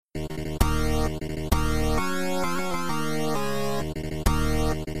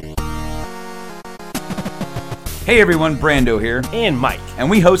Hey everyone, Brando here, and Mike, and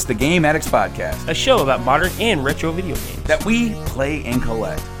we host the Game Addicts Podcast, a show about modern and retro video games that we play and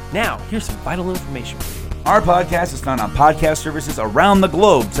collect. Now, here's some vital information for you. Our podcast is found on podcast services around the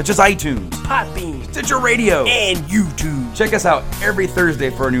globe, such as iTunes, Podbean, Stitcher Radio, and YouTube. Check us out every Thursday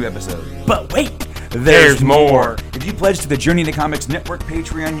for a new episode. But wait, there's more. If you pledge to the Journey to Comics Network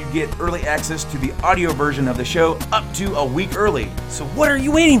Patreon, you get early access to the audio version of the show up to a week early. So what are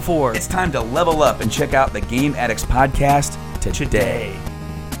you waiting for? It's time to level up and check out the Game Addicts Podcast today.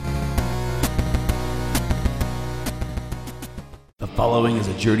 The following is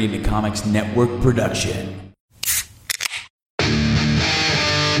a Journey to Comics Network production.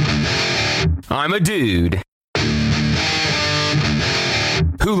 I'm a dude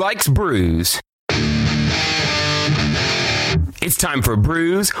who likes brews. It's time for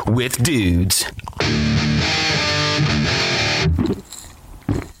Brews with Dudes.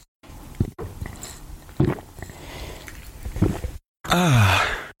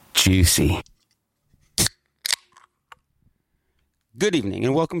 Juicy. Good evening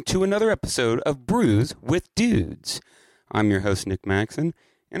and welcome to another episode of Brews with Dudes. I'm your host, Nick Maxon,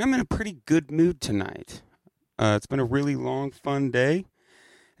 and I'm in a pretty good mood tonight. It's been a really long, fun day,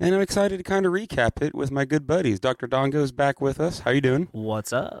 and I'm excited to kind of recap it with my good buddies. Dr. Dongo's back with us. How you doing?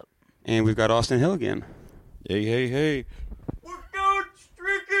 What's up? And we've got Austin Hill again. Hey. We're going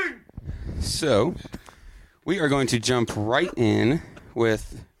streaking! So, we are going to jump right in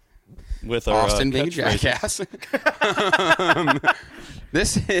with our Austin being a catchphrases. jackass.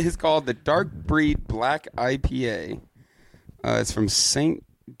 This is called the Dark Breed Black IPA. It's from St.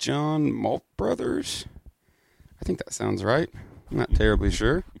 John Malt Brothers. I think that sounds right. I'm not terribly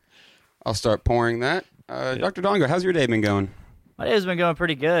sure. I'll start pouring that. Dr. Dongo, how's your day been going? My day's been going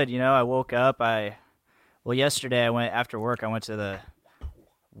pretty good. You know, I woke up. Yesterday I went after work. I went to the.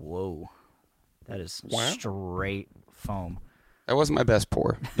 Whoa, that is straight foam. That wasn't my best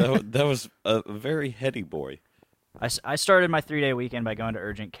pour. That was a very heady boy. I started my 3-day weekend by going to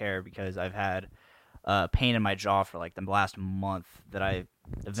urgent care because I've had pain in my jaw for like the last month that I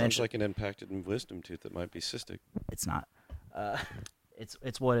eventually. Sounds like an impacted wisdom tooth that might be cystic. It's not.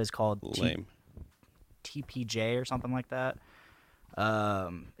 It's what is called Lame. TPJ or something like that.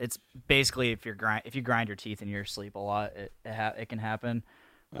 It's basically if you grind your teeth in your sleep a lot, it can happen.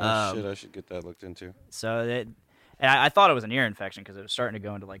 Oh shit! I should get that looked into. And I thought it was an ear infection because it was starting to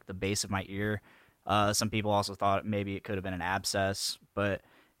go into like the base of my ear. Some people also thought maybe it could have been an abscess, but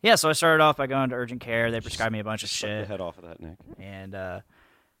yeah. So I started off by going to urgent care. They prescribed me a bunch of Suck shit. the head off of that, Nick. And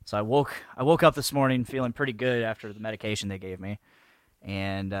so I woke up this morning feeling pretty good after the medication they gave me,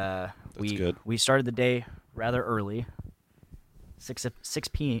 and we started the day rather early. 6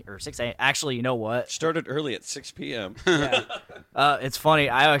 p.m. or 6 a.m. Actually, you know what? Started early at 6 p.m. Yeah. It's funny.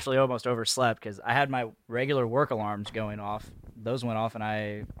 I actually almost overslept because I had my regular work alarms going off. Those went off, and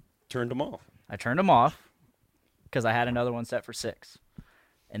I Turned them off. turned them off because I had another one set for 6.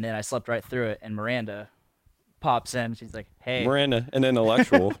 And then I slept right through it, and Miranda pops in. She's like, hey. Miranda, an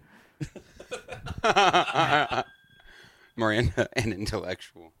intellectual. Miranda, an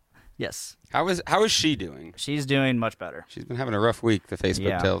intellectual. Yes. How is she doing? She's doing much better. She's been having a rough week, the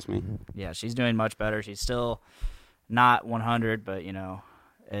Facebook tells me. Yeah, she's doing much better. She's still not 100, but, you know,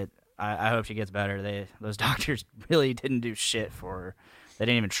 I hope she gets better. Those doctors really didn't do shit for her. They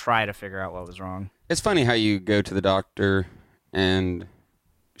didn't even try to figure out what was wrong. It's funny how you go to the doctor and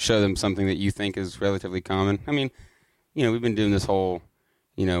show them something that you think is relatively common. I mean, you know, we've been doing this whole,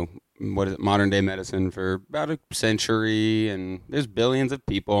 you know, modern day medicine for about a century, and there's billions of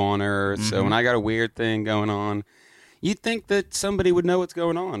people on Earth. Mm-hmm. So when I got a weird thing going on, you'd think that somebody would know what's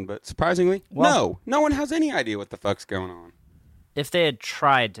going on, but surprisingly, no one has any idea what the fuck's going on. If they had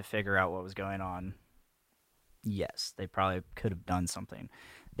tried to figure out what was going on, yes, they probably could have done something.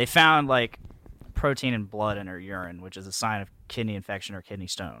 They found like protein in blood in her urine, which is a sign of kidney infection or kidney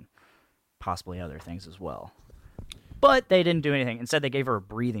stone, possibly other things as well. But they didn't do anything. Instead, they gave her a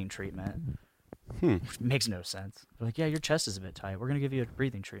breathing treatment, which makes no sense. They're like, yeah, your chest is a bit tight. We're going to give you a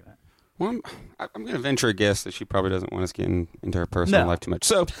breathing treatment. Well, I'm going to venture a guess that she probably doesn't want us getting into her personal life too much.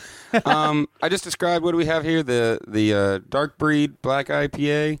 So, I just described, what do we have here? The Dark Breed Black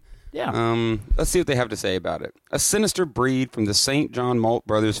IPA. Yeah. Let's see what they have to say about it. A sinister breed from the St. John Malt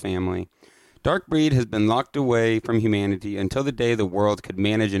Brothers family. Dark Breed has been locked away from humanity until the day the world could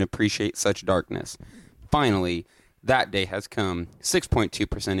manage and appreciate such darkness. Finally, that day has come. 6.2%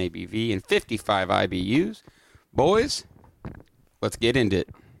 ABV and 55 IBUs. Boys, let's get into it.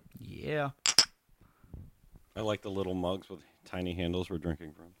 Yeah. I like the little mugs with tiny handles we're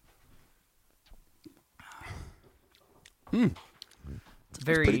drinking from. It's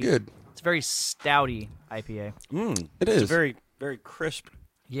very pretty good. It's It's a very stouty IPA. It It's is. a very, very crisp,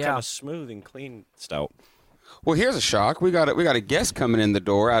 Yeah. kind of smooth and clean stout. Well, here's a shock. We got a guest coming in the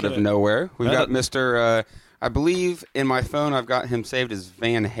door out of nowhere. We've got Mr. I believe in my phone I've got him saved as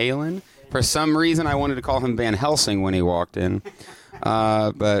Van Halen. For some reason, I wanted to call him Van Helsing when he walked in,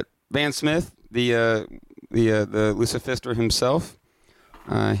 but Van Smith, the Lucifister himself,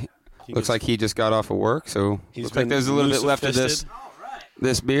 looks like he just got off of work. So looks like there's a little bit left of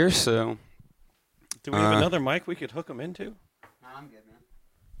this beer. So do we have another mic we could hook him into?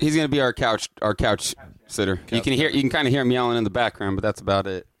 he's gonna be our couch sitter. You can kind of hear him yelling in the background, but that's about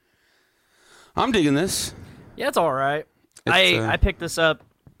it. I'm digging this. Yeah, it's all right. I picked this up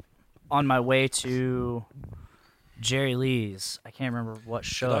on my way to Jerry Lee's. I can't remember what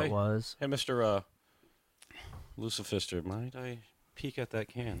show it was. Hey, Mr. Lucifister, might I peek at that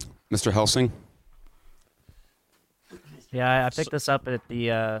can? Mr. Helsing. Yeah, I picked this up at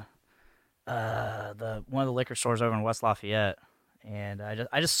the one of the liquor stores over in West Lafayette, and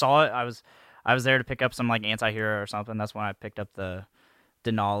I just saw it. I was there to pick up some like Anti-Hero or something. That's when I picked up the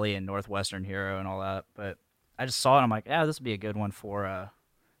Denali and Northwestern Hero and all that. But I just saw it. And I'm like, yeah, this would be a good one for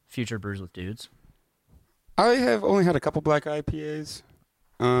future brews with dudes. I have only had a couple black IPAs.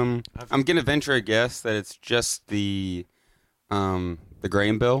 I'm gonna venture a guess that it's just the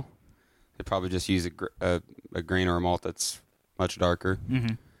grain bill. They probably just use a grain or a malt that's much darker.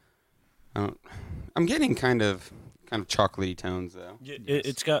 Mm-hmm. I'm getting kind of chocolatey tones though.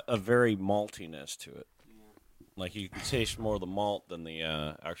 It's got a very maltiness to it. Like you can taste more of the malt than the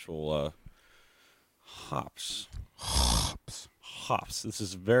actual hops. Hops. This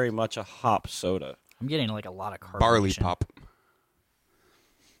is very much a hop soda. I'm getting like a lot of carbonation. Barley pop.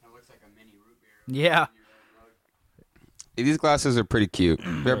 Yeah. These glasses are pretty cute.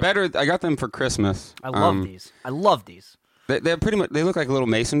 They're better. I got them for Christmas. I love these. I love these. They're pretty much. They look like little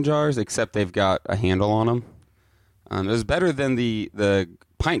mason jars, except they've got a handle on them. It was better than the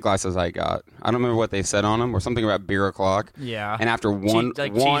pint glasses I got. I don't remember what they said on them, or something about beer o'clock. Yeah. And after one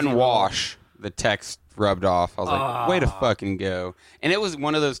cheesy wash, the text rubbed off. I was like, way to fucking go. And it was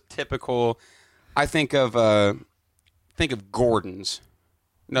one of those typical. I think of Gordon's.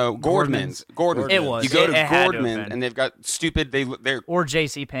 No, Gordman's. It was. You go to It had to have Gordman, been. and they've got stupid. They're Or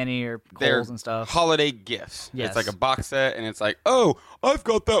J.C. Penney or they're Kohl's and stuff. holiday gifts. Yes. It's like a box set, and it's like, oh, I've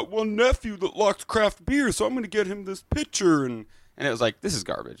got that one nephew that likes craft beer, so I'm going to get him this pitcher. And it was like, this is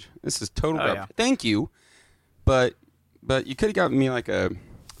garbage. This is total garbage. Yeah. Thank you, but you could have gotten me like a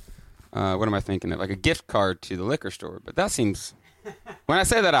what am I thinking of? Like a gift card to the liquor store. But that seems, when I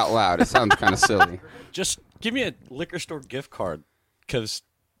say that out loud, it sounds kind of silly. Just give me a liquor store gift card, because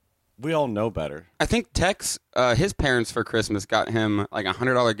we all know better. I think Tex, his parents for Christmas got him like a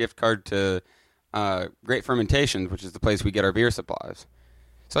 $100 gift card to Great Fermentations, which is the place we get our beer supplies.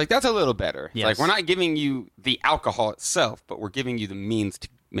 So like that's a little better. Yes. Like we're not giving you the alcohol itself, but we're giving you the means to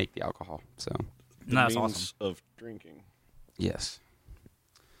make the alcohol. So The That's means awesome. of drinking. yes.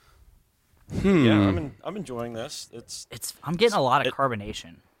 Yeah, I'm enjoying this. I'm getting a lot of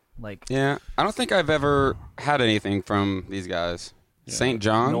carbonation. Like, Yeah, I don't think I've ever had anything from these guys. St.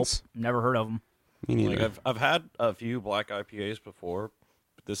 John's. never heard of them. Me neither. Like I've had a few black IPAs before,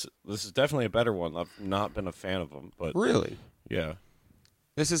 but this is definitely a better one. I've not been a fan of them, but Really, yeah,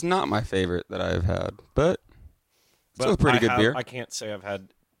 this is not my favorite that I've had, but still a pretty good beer. I can't say I've had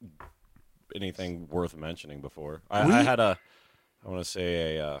anything worth mentioning before. I had I want to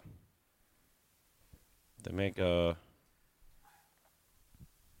say they make a.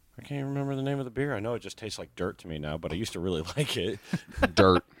 I can't even remember the name of the beer. I know it just tastes like dirt to me now, but I used to really like it.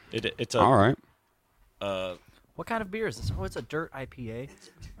 Dirt. It's a All right. What kind of beer is this? Oh, it's a dirt IPA.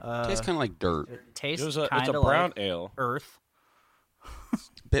 Tastes kind of like dirt. It tastes it's a kind of brown like ale. earth.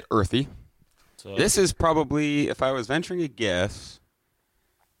 Bit earthy. So This is probably, if I was venturing a guess,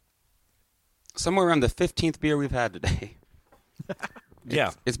 somewhere around the 15th beer we've had today.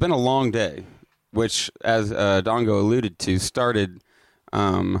 yeah, It's been a long day, which, as Dongo alluded to, started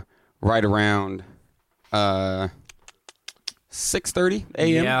right around 6:30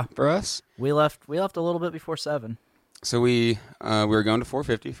 a.m. Yeah. for us. We left a little bit before 7. So we were going to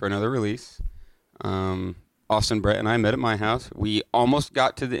 450 for another release. Austin, Brett, and I met at my house. We almost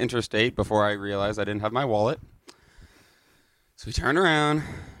got to the interstate before I realized I didn't have my wallet. So we turned around,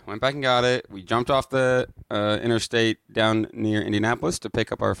 went back and got it. We jumped off the interstate down near Indianapolis to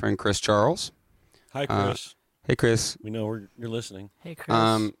pick up our friend Chris Charles. hi Chris. Hey, Chris. We know you're listening. Hey,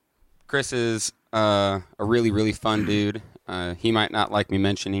 Chris. Chris is a really, really fun dude. He might not like me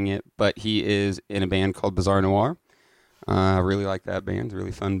mentioning it, but he is in a band called Bizarre Noir. I really like that band. It's a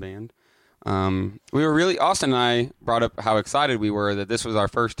really fun band. We were really, Austin and I brought up how excited we were that this was our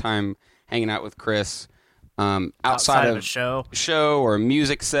first time hanging out with Chris outside of of a show. or a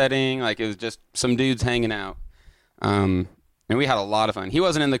music setting. Like, it was just some dudes hanging out. And we had a lot of fun. He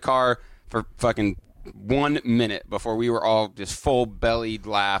wasn't in the car for fucking 1 minute before we were all just full-bellied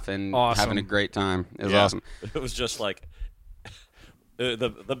laughing, having a great time. It was awesome. It was just like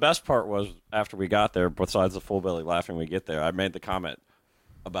the best part was after we got there, besides the full belly laughing we get there, I made the comment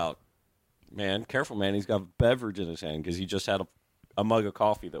about, man, careful, man, he's got a beverage in his hand because he just had a mug of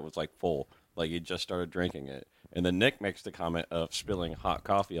coffee that was like full, like he just started drinking it. And then Nick makes the comment of spilling hot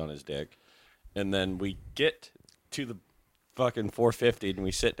coffee on his dick. And then we get to the fucking 450 and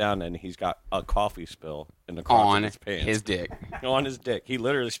we sit down and he's got a coffee spill in the crotch of his pants. His dick. On his dick. He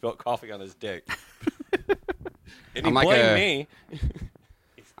literally spilled coffee on his dick. And he I'm like blamed me.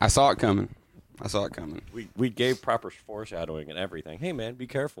 I saw it coming. We gave proper foreshadowing and everything. Hey, man, be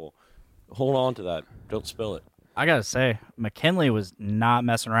careful. Hold on to that. Don't spill it. I gotta say, McKinley was not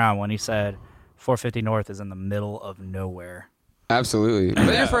messing around when he said 450 North is in the middle of nowhere. Absolutely. Was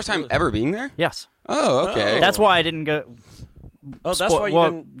that your first time ever being there? Yes. Oh, okay. That's why I didn't go. Oh, that's why you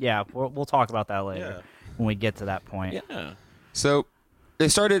didn't. Yeah, we'll talk about that later when we get to that point. Yeah. So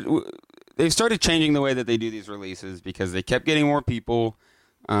they've started changing the way that they do these releases because they kept getting more people,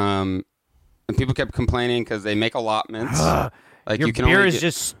 and people kept complaining because they make allotments. Like, Your you can beer only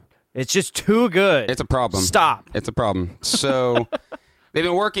is it's just too good. It's a problem. Stop. It's a problem. So they've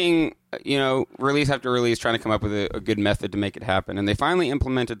been working, release after release, trying to come up with a good method to make it happen. And they finally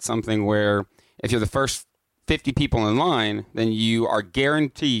implemented something where if you're the first 50 people in line, then you are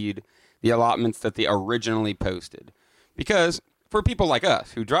guaranteed the allotments that they originally posted. Because for people like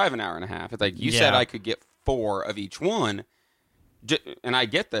us who drive an hour and a half, it's like, you said I could get 4 of each one, and I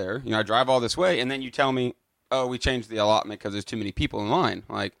get there, I drive all this way, and then you tell me, oh, we changed the allotment because there's too many people in line.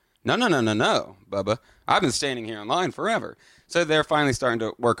 Like, no, Bubba. I've been standing here in line forever. So they're finally starting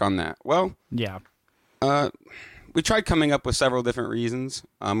to work on that. Well, Yeah. we tried coming up with several different reasons.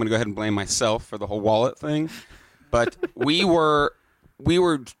 I'm going to go ahead and blame myself for the whole wallet thing. But we were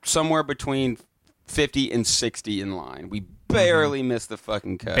somewhere between 50 and 60 in line. We barely missed the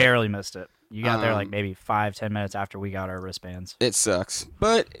fucking cut. Barely missed it. You got there like maybe 5-10 minutes after we got our wristbands. It sucks.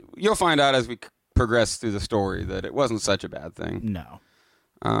 But you'll find out as we progress through the story that it wasn't such a bad thing. No.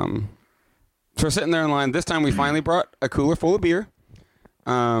 So we're sitting there in line. This time we finally brought a cooler full of beer.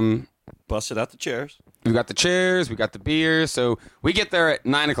 Busted out the chairs. We got the chairs, we got the beers. So we get there at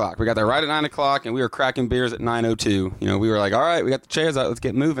 9 o'clock. We got there right at 9 o'clock, and we were cracking beers at 9:02. We were like, all right, we got the chairs out. Let's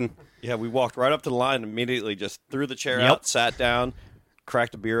get moving. Yeah, we walked right up to the line and immediately just threw the chair out, sat down,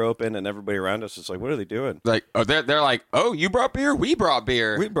 cracked a beer open, and everybody around us was like, what are they doing? Like, they're like, oh, you brought beer? We brought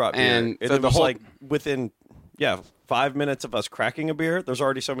beer. We brought beer. And so it was like within, 5 minutes of us cracking a beer, there's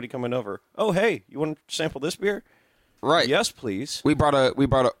already somebody coming over. Oh, hey, you want to sample this beer? Right. Yes, please. We brought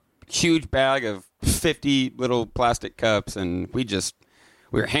a huge bag of 50 little plastic cups, and we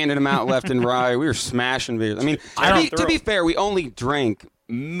were handing them out left and right. We were smashing beers. I mean, to be fair, we only drank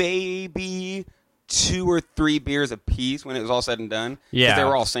maybe 2 or 3 beers a piece when it was all said and done. Yeah. Because they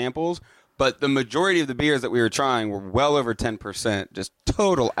were all samples. But the majority of the beers that we were trying were well over 10%, just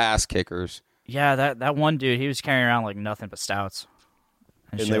total ass kickers. Yeah, that one dude, he was carrying around like nothing but stouts.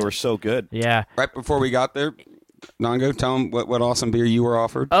 And they were so good. Yeah. Right before we got there, Nongo, tell them what awesome beer you were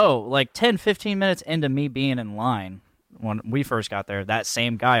offered. Oh, like 10, 15 minutes into me being in line when we first got there, that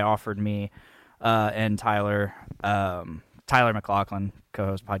same guy offered me and Tyler McLaughlin,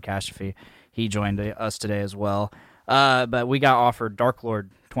 co-host Podcastrophe, he joined us today as well. But we got offered Dark Lord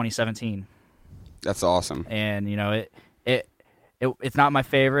 2017. That's awesome. And, it's not my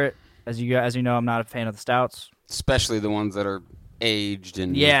favorite. As you know, I'm not a fan of the stouts. Especially the ones that are aged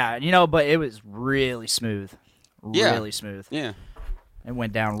and... Yeah, but it was really smooth. Really smooth. Yeah. It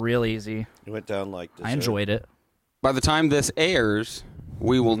went down real easy. It went down like this. I enjoyed it. By the time this airs,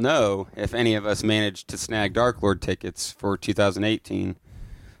 we will know if any of us managed to snag Dark Lord tickets for 2018.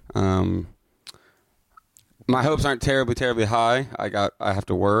 My hopes aren't terribly, terribly high. I have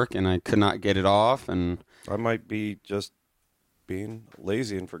to work, and I could not get it off, and... I might be just being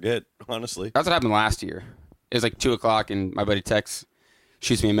lazy and forget, honestly. That's what happened last year. It was like 2 o'clock, and my buddy Tex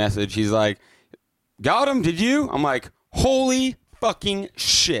shoots me a message. He's like, got him, did you? I'm like, holy fucking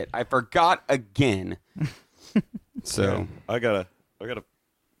shit. I forgot again. So I gotta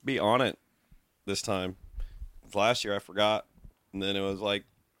be on it this time. Last year I forgot, and then it was like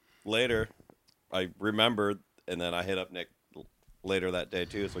later I remembered, and then I hit up Nick later that day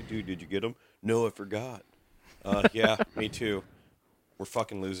too. It's like, dude, did you get him? No, I forgot. Yeah, me too. We're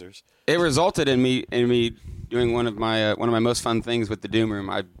fucking losers. it resulted in me doing one of my most fun things with the Doom Room.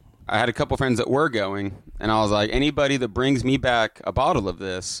 I I had a couple friends that were going, and I was like, anybody that brings me back a bottle of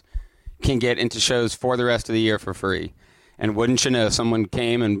this can get into shows for the rest of the year for free. And wouldn't you know, someone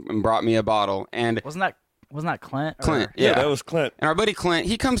came and brought me a bottle. And Wasn't that Clint? Or- Clint, Yeah, that was Clint. And our buddy Clint,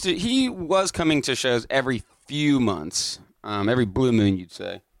 he was coming to shows every few months, every blue moon, you'd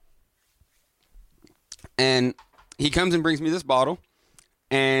say. And he comes and brings me this bottle,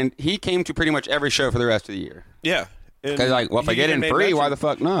 and he came to pretty much every show for the rest of the year. Yeah. Because like, well, if I get in free, why the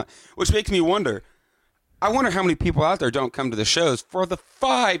fuck not? Which makes me wonder. I wonder how many people out there don't come to the shows for the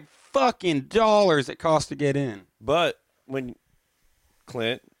 $5 fucking it costs to get in. But when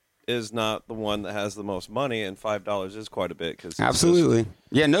Clint is not the one that has the most money, and $5 is quite a bit. Cause Absolutely.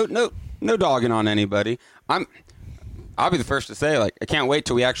 Yeah, no dogging on anybody. I'll be the first to say, like, I can't wait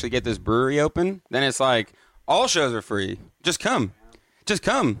till we actually get this brewery open. Then it's like, all shows are free. Just come. Just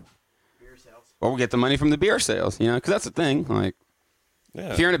come. Beer sales. Or we'll get the money from the beer sales, you know, because that's the thing. Like,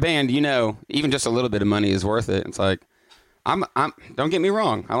 Yeah. if you're in a band, you know, even just a little bit of money is worth it. It's like, don't get me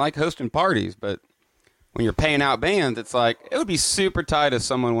wrong. I like hosting parties, but when you're paying out bands, it's like, it would be super tight if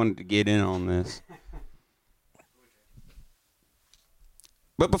someone wanted to get in on this.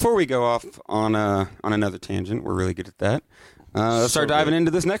 But before we go off on another tangent, we're really good at that. Let's start diving into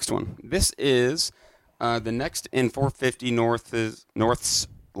this next one. This is the next in 450 North's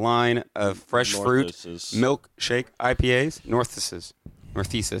line of fresh fruit Northesis. milkshake IPAs. Northesis.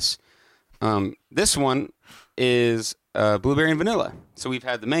 This one is blueberry and vanilla. So we've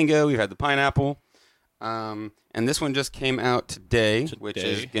had the mango, we've had the pineapple, and this one just came out today. Which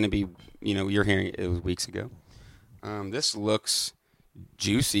is going to be, you know, you're hearing it was weeks ago. This looks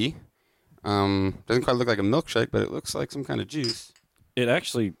juicy. Doesn't quite look like a milkshake, but it looks like some kind of juice. It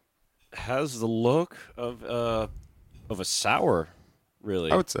actually has the look of a sour,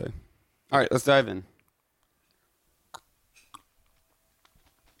 really. I would say. All right, let's dive in.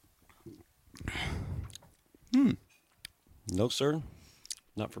 No, sir.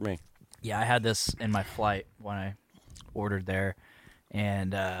 Not for me. Yeah, I had this in my flight when I ordered there,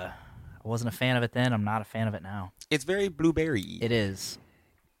 and I wasn't a fan of it then. I'm not a fan of it now. It's very blueberry. It is.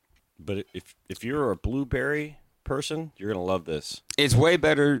 But if you're a blueberry person, you're going to love this. It's way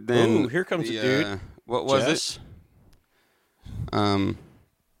better than. Ooh, here comes a dude. What was Jess? it?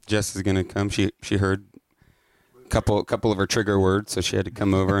 Jess is gonna come. She heard a couple of her trigger words, so she had to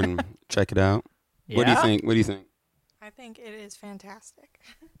come over and check it out. What do you Yeah? think? What do you think? I think it is fantastic.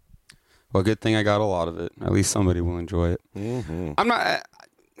 Well, good thing I got a lot of it. At least somebody will enjoy it. Mm-hmm. I'm not.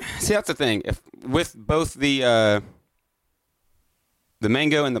 See, that's the thing. If with both the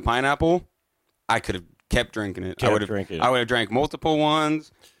mango and the pineapple, I could have kept drinking it. I would have drank multiple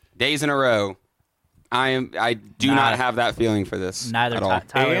ones, days in a row. I do not have that feeling for this Neither at all.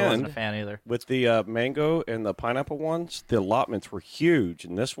 Tyler And- wasn't a fan either. With the mango and the pineapple ones, the allotments were huge,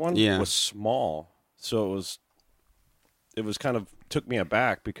 and this one Yeah. was small. So it was kind of took me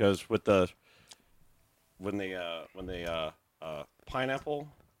aback because with when the pineapple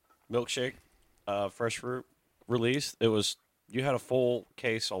milkshake fresh fruit released, you had a full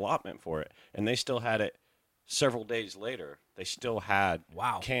case allotment for it, and they still had it several days later. They still had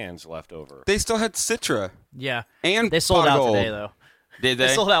cans left over. They still had Citra Yeah. and They sold Pot of out Gold. today, though. Did they?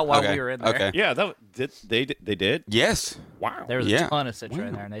 They sold out while Okay. we were in there. Okay. Yeah, they did. Yes. Wow. There was Yeah. a ton of Citra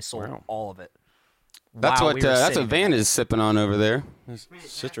in there, and they sold all of it. That's Wow, what we were that's sitting what Van is sipping on over there.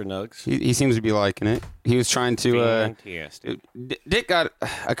 Citra nugs. He seems to be liking it. He was trying to. Fantastic. Dick got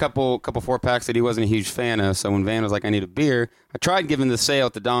a couple 4-packs that he wasn't a huge fan of. So when Van was like, "I need a beer," I tried giving the sale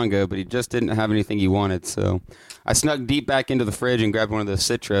at the Dongo, but he just didn't have anything he wanted. So I snuck deep back into the fridge and grabbed one of those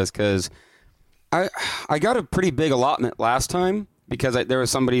Citras because I got a pretty big allotment last time because there was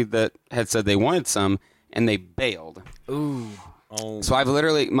somebody that had said they wanted some and they bailed. Ooh. Oh, So I've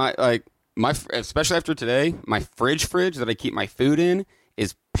literally especially after today, my fridge that I keep my food in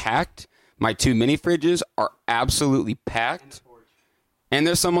is packed. My 2 mini fridges are absolutely packed. And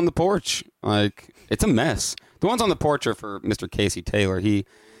there's some on the porch. Like, it's a mess. The ones on the porch are for Mr. Casey Taylor. He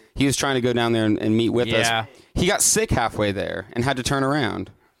was trying to go down there and meet with Yeah. us. He got sick halfway there and had to turn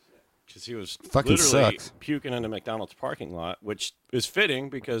around. because he was Fucking literally sucks. puking in a McDonald's parking lot, which is fitting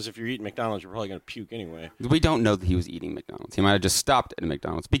because if you're eating McDonald's, you're probably going to puke anyway. We don't know that he was eating McDonald's. He might have just stopped at a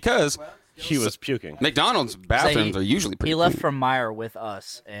McDonald's because He was puking. McDonald's bathrooms are usually pretty He left clean. from Meyer with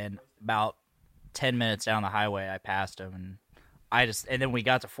us, and about 10 minutes down the highway, I passed him, and then we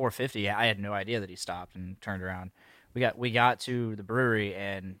got to 450. I had no idea that he stopped and turned around. We got to the brewery,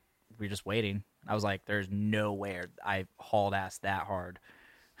 and we were just waiting. I was like, "There's no way I hauled ass that hard."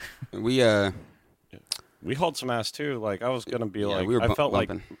 We hauled some ass too. Like I was gonna be Yeah, like, we were I felt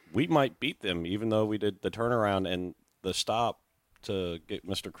bumping. like we might beat them, even though we did the turnaround and the stop to get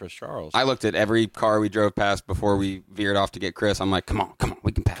Mr. Chris Charles. I looked at every car we drove past before we veered off to get Chris. I'm like, come on,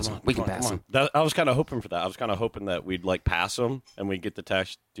 we can pass him. We can pass him. I was kind of hoping for that. I was kind of hoping that we'd like pass him and we'd get the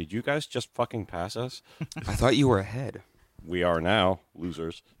text, did you guys just fucking pass us? I thought you were ahead. We are now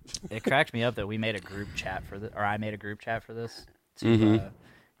losers. It cracked me up that we made a group chat for this, or I made a group chat for this to,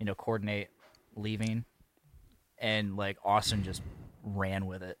 coordinate leaving, and like Austin just ran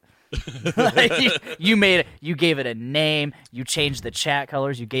with it. Like, you made it. You gave it a name. You changed the chat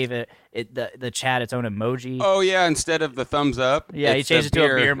colors. You gave the chat its own emoji. Oh yeah, instead of the thumbs up, Yeah, he it's changed it the to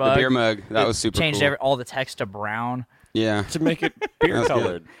a beer mug. The beer mug. That was super Changed cool. all the text to brown. Yeah, To make it beer That's good.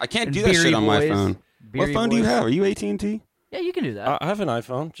 colored. I can't And do that Beery shit on my Boys. phone. Beery What phone do you Boys. have? Are you AT&T? Yeah, you can do that. I have an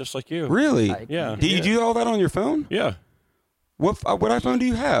iPhone, just like you. Really? Yeah. Do you do all that on your phone? Yeah. What iPhone do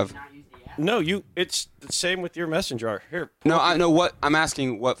you have? No, it's the same with your messenger. Here. No, I know what I'm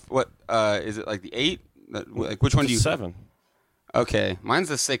asking. What is it, like the 8? Like which one do you? 7. Okay, mine's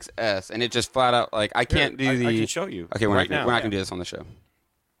the 6S, and it just flat out like I can't do the. I can show you. Okay, we're right not now. gonna do this on the show.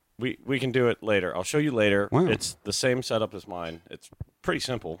 We can do it later. I'll show you later. Wow. It's the same setup as mine. It's pretty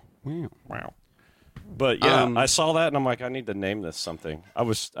simple. Wow. Wow. But yeah, Um, I saw that and I'm like, I need to name this something. I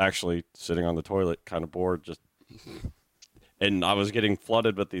was actually sitting on the toilet, kind of bored, and I was getting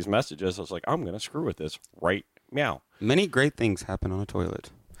flooded with these messages. I was like, I'm gonna screw with this right meow. Many great things happen on a toilet.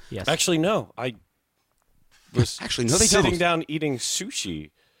 yes. Actually, no. I was Actually, no, they sitting don't. down eating sushi,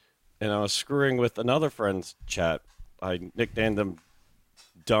 and I was screwing with another friend's chat. I nicknamed them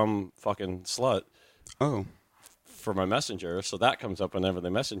dumb fucking slut Oh, for my messenger, so that comes up whenever they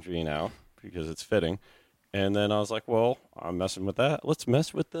message me now because it's fitting. And then I was like, well, I'm messing with that. Let's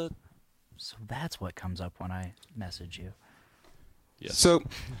mess with the. So that's what comes up when I message you. Yes. so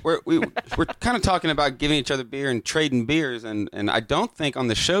we're kind of talking about giving each other beer and trading beers, and I don't think on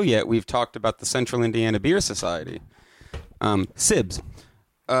the show yet we've talked about the Central Indiana Beer Society, SIBS.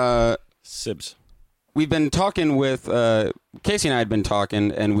 Sibs. We've been talking with Casey and I had been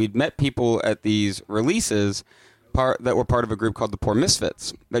talking, and we'd met people at these releases that were part of a group called the Poor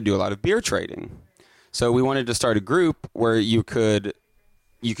Misfits that do a lot of beer trading. So we wanted to start a group where you could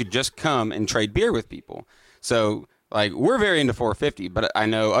just come and trade beer with people. So like we're very into 450, but I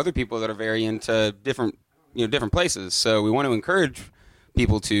know other people that are very into different places. So we want to encourage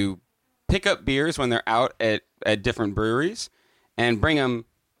people to pick up beers when they're out at different breweries and bring them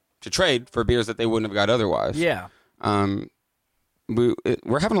to trade for beers that they wouldn't have got otherwise. Yeah.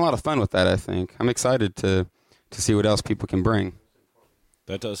 We're having a lot of fun with that, I think. I'm excited to see what else people can bring.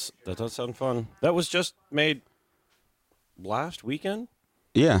 That does sound fun. That was just made last weekend.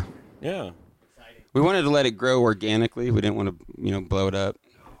 Yeah. Yeah. We wanted to let it grow organically. We didn't want to, blow it up.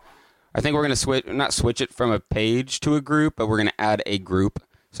 I think we're going to not switch it from a page to a group, but we're going to add a group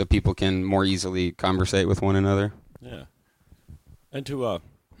so people can more easily conversate with one another. Yeah. And to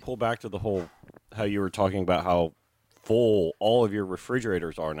pull back to the whole how you were talking about how full all of your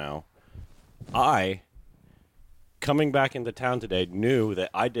refrigerators are now. Coming back into town today, knew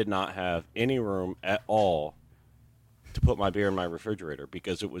that I did not have any room at all to put my beer in my refrigerator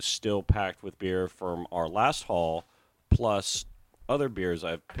because it was still packed with beer from our last haul plus other beers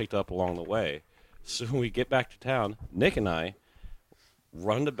I've picked up along the way. So when we get back to town, Nick and I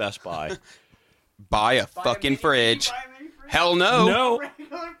run to Best Buy. Buy a fucking fridge. Hell no. No,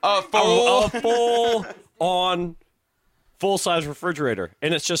 A full-size refrigerator,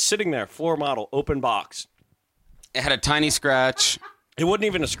 and it's just sitting there, floor model, open box. It had a tiny scratch. It wasn't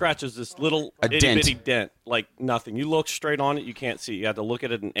even a scratch. It was this little A itty-bitty dent. dent, like nothing. You look straight on it, you can't see. You have to look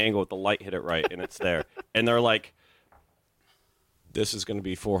at it at an angle with the light hit it right, and it's there. And they're like, this is going to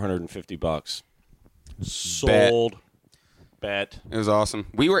be $450. Sold. Bet. It was awesome.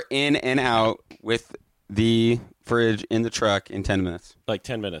 We were in and out with the fridge in the truck in 10 minutes. Like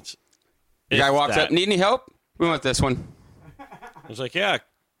 10 minutes. The guy If walks that. up, need any help? We want this one. I was like, yeah,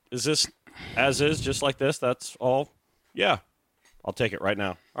 is this as is, just like this? That's all? Yeah. I'll take it right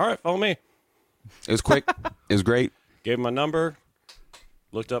now. All right, follow me. It was quick. It was great. Gave him my number,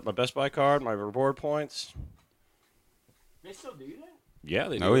 looked up my Best Buy card, my reward points. They still do that? Yeah,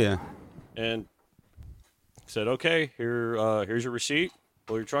 they do. Oh, yeah. And said, okay, here's your receipt.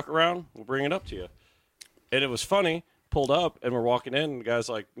 Pull your truck around. We'll bring it up to you. And it was funny. Pulled up, and we're walking in, and the guy's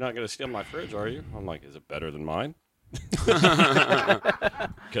like, you're not going to steal my fridge, are you? I'm like, is it better than mine?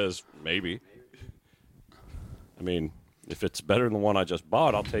 Because maybe. I mean, if it's better than the one I just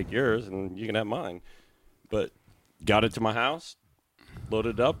bought, I'll take yours, and you can have mine. But got it to my house,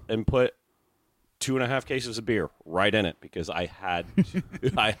 loaded it up, and put 2.5 cases of beer right in it because I had to.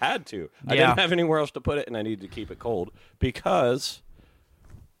 I had to. I Yeah. didn't have anywhere else to put it, and I needed to keep it cold because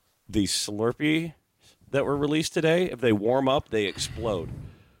the Slurpee that were released today, if they warm up, they explode.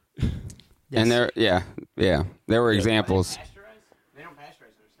 And there were examples. They don't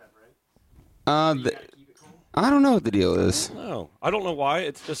pasteurize their stuff, right? You gotta keep it cold. I don't know what the deal is. No, I don't know why.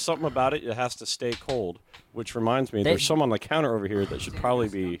 It's just something about it. It has to stay cold, which reminds me, there's some on the counter over here that should probably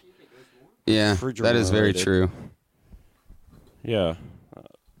be. Yeah, that is very true. Yeah.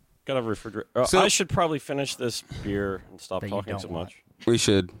 Got a refrigerator. I should probably finish this beer and stop That you talking don't so want. much. We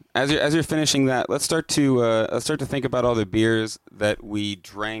should. As you're finishing that, let's start to think about all the beers that we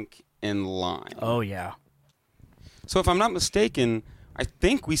drank in line. Oh yeah. So if I'm not mistaken, I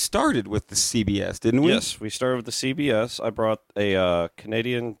think we started with the CBS, didn't we? Yes, we started with the CBS. I brought a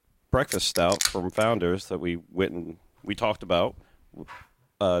Canadian breakfast stout from Founders that we went and we talked about.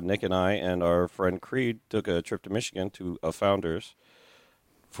 Nick and I and our friend Creed took a trip to Michigan to Founders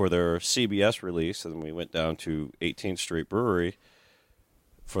for their CBS release, and then we went down to 18th Street Brewery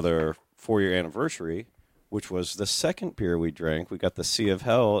for their 4-year anniversary, which was the second beer we drank. We got the Sea of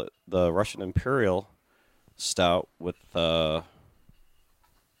Hell, the Russian Imperial Stout with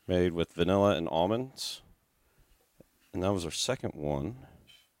made with vanilla and almonds, and that was our second one.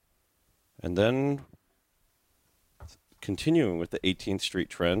 And then continuing with the 18th Street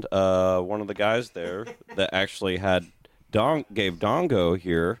trend, one of the guys there that actually had gave Dongo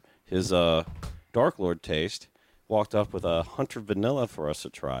here his Dark Lord taste, walked up with a Hunter Vanilla for us to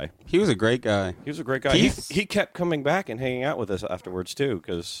try. He was a great guy. He was a great guy. He kept coming back and hanging out with us afterwards too,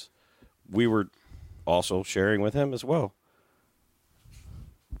 because we were also sharing with him as well.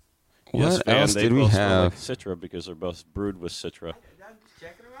 What Van, else they did we both smell have? like Citra because they're both brewed with Citra. I'm just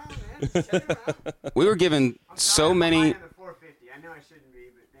checking them out, man. Just checking them out. We were given so I'm many. buying the 450. I know I shouldn't be,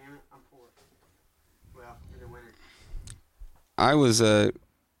 but damn it, I'm poor. Well, in the winter. I was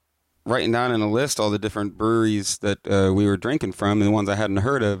writing down in a list all the different breweries that we were drinking from, and the ones I hadn't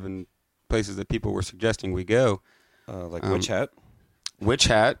heard of, and places that people were suggesting we go. Like Witch's Hat. Witch's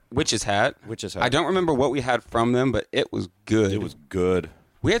Hat. Witch's Hat. I don't remember what we had from them, but it was good. It was good.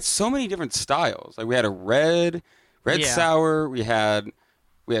 We had so many different styles. Like we had a red Yeah. sour. We had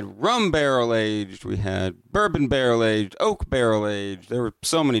rum barrel aged. We had bourbon barrel aged, oak barrel aged. There were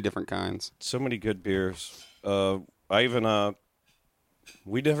so many different kinds. So many good beers.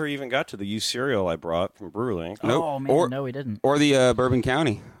 We never even got to the used cereal I brought from Brewlink. Nope. Oh man, Or- no, we didn't. Or the Bourbon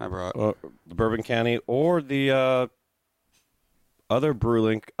County I brought. The Bourbon County or the other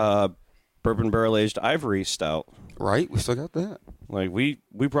Brewlink bourbon barrel aged Ivory Stout. Right? We still got that. Like we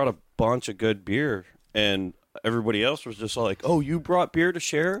brought a bunch of good beer, and everybody else was just like, "Oh, you brought beer to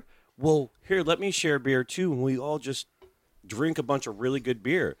share? Well, here, let me share beer too." And we all just drink a bunch of really good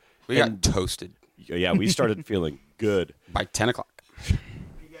beer. We got toasted Yeah, we started feeling good. by 10 o'clock. If you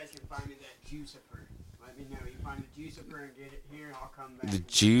guys can find me that Juicifer, let me know. You find the Juicifer and get it here, and I'll come back. The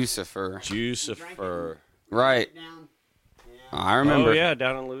Juicifer. Juicifer. Right. Down. Yeah, I remember. Oh yeah,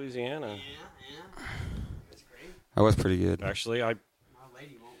 down in Louisiana. yeah. That's great. That was pretty good. Actually, I My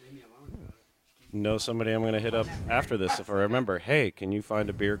lady won't leave me alone about it. know somebody I'm going to hit up after this if I remember. Hey, can you find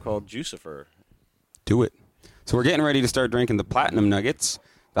a beer called Juicifer? Do it. So we're getting ready to start drinking the Platinum Nuggets.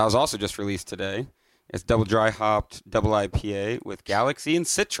 That was also just released today. It's double dry hopped, double IPA with Galaxy and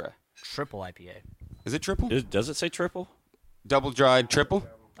Citra. Triple IPA. Is it triple? Does it say triple? Double dried triple?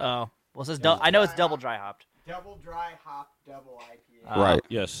 Oh, well, it says I know it's double dry hopped. Double dry hop, double IPA. Right.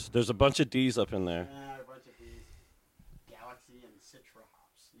 Yes. There's a bunch of D's up in there. A bunch of these Galaxy and Citra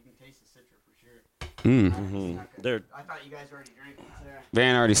hops. You can taste the Citra for sure. Mm. They're I thought you guys already drank it. So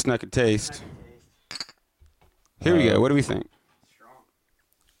Van already snuck a taste. taste Here we go. What do we think?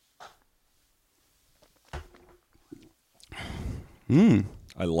 strong.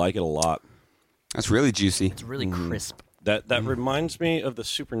 I like it a lot. That's really juicy. It's really crisp. That reminds me of the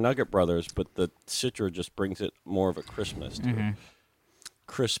Super Nugget Brothers, but the Citra just brings it more of a crispness to it.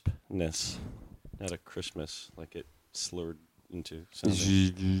 Crispness, not a Christmas like it slurred into.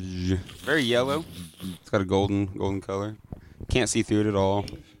 sounding. Very yellow. It's got a golden color. Can't see through it at all.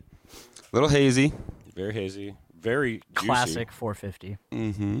 Little hazy. Very hazy, very juicy. Classic 450.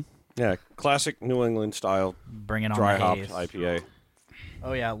 Mm-hmm. Yeah, classic New England style Bringing on dry the hopped haze. IPA.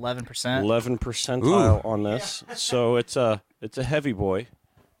 Oh yeah, 11%. 11 percentile on this, so it's a heavy boy.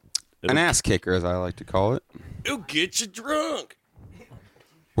 An ass kicker, as I like to call it. It'll get you drunk.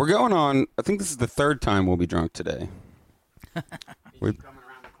 We're going on. I think this is the third time we'll be drunk today. Coming around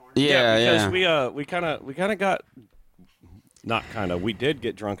the corner. Yeah. because we kind of got not kind of we did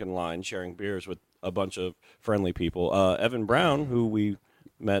get drunk in line sharing beers with a bunch of friendly people. Evan Brown, who we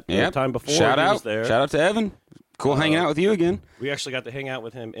met the Yep. time before, Shout he out. was there. Shout out to Evan. Cool hanging out with you again. We actually got to hang out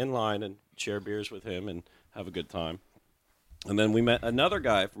with him in line and share beers with him and have a good time. And then we met another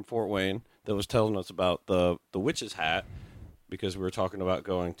guy from Fort Wayne that was telling us about the witch's hat because we were talking about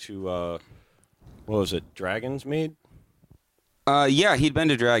going to what was it, Dragon's Mead? Yeah, he'd been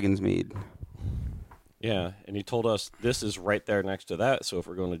to Dragon's Mead. Yeah, and he told us this is right there next to that. So if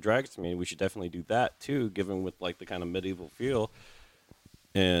we're going to Dragon's Mead, we should definitely do that too, given with like the kind of medieval feel.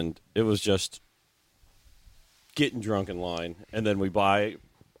 And it was just getting drunk in line, and then we buy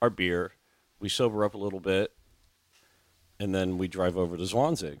our beer, we sober up a little bit, and then we drive over to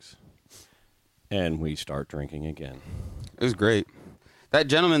Zwanzig's, and we start drinking again. It was great. That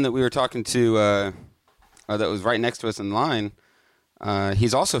gentleman that we were talking to that was right next to us in line,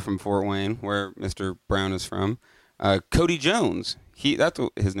 he's also from Fort Wayne, where Mr. Brown is from. Cody Jones. That's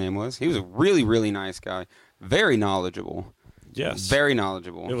what his name was. He was a really, really nice guy. Very knowledgeable. Yes. Very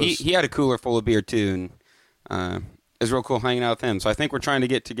knowledgeable. Was, he had a cooler full of beer, too, and it was real cool hanging out with him. So I think we're trying to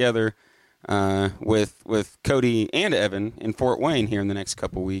get together with Cody and Evan in Fort Wayne here in the next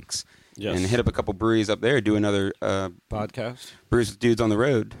couple weeks. Yes. And hit up a couple breweries up there, do another podcast. Brews with Dudes on the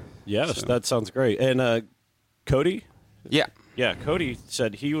Road. Yes, So. that sounds great. And Cody? Yeah. Yeah, Cody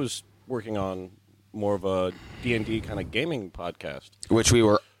said he was working on more of a D&D kind of gaming podcast. Which we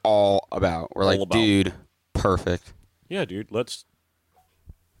were all about. We're All like, about. dude, perfect. Yeah, dude, let's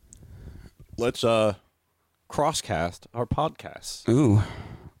crosscast our podcasts. Ooh.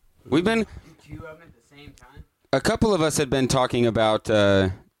 We've been, Two of them at the same time. a couple of us had been talking about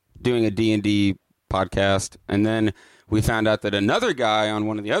doing a D&D podcast, and then we found out that another guy on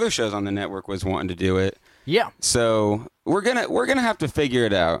one of the other shows on the network was wanting to do it. Yeah. So we're gonna have to figure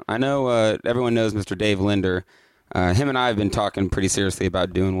it out. I know everyone knows Mr. Dave Linder. Him and I have been talking pretty seriously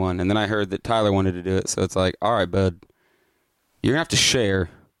about doing one, and then I heard that Tyler wanted to do it. So it's like, all right, bud, you're gonna have to share,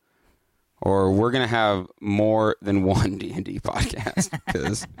 or we're gonna have more than one D&D podcast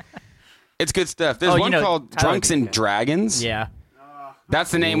because it's good stuff. There's one called Tyler Drunks could- and Dragons. Yeah.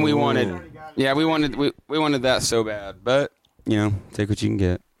 That's the name we wanted. Yeah, we wanted that so bad, but take what you can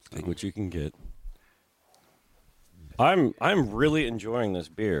get. Take what you can get. I'm really enjoying this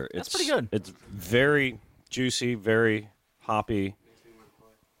beer. That's pretty good. It's very juicy, very hoppy.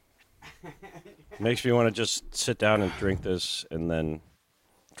 Makes me want to just sit down and drink this, and then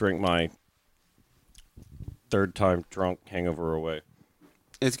drink my third time drunk hangover away.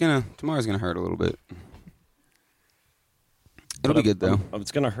 Tomorrow's gonna hurt a little bit. It'll be good though.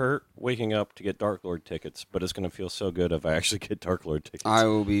 It's gonna hurt waking up to get Dark Lord tickets, but it's gonna feel so good if I actually get Dark Lord tickets. I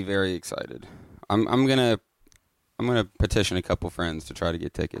will be very excited. I'm gonna petition a couple friends to try to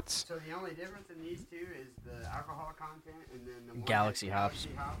get tickets. So the only difference in these two is the alcohol content, and then the one Galaxy has hops.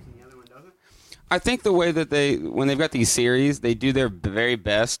 Galaxy hops, and the other one doesn't. I think the way that when they've got these series, they do their very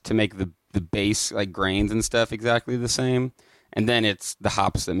best to make the base like grains and stuff exactly the same, and then it's the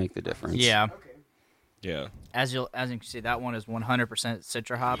hops that make the difference. Yeah. Okay. Yeah. As you can see, that one is 100%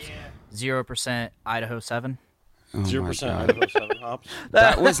 Citra hops, 0% Idaho 7. Oh my 0% God. Idaho 7 hops.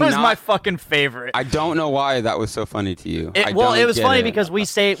 That was not- my fucking favorite. I don't know why that was so funny to you. It I was don't get funny it. because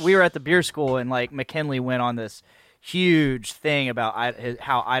we were at the beer school and like McKinley went on this huge thing about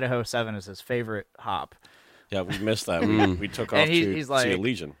how Idaho 7 is his favorite hop. Yeah, we missed that. We took And off he's to like- see a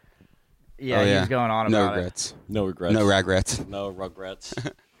Legion. Yeah, Oh, he was going on no about regrets. No regrets. No regrets. No regrets.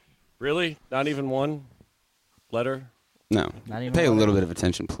 Really? Not even one letter? No. Not even Pay a one. little bit of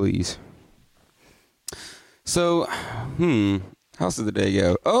attention, please. So, how else did the day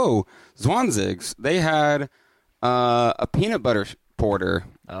go? Oh, Zwanzig's. They had a peanut butter porter.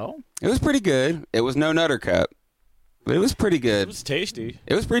 it. Oh, It was pretty good. It was no Nutter Cup, but it was pretty It good. was tasty.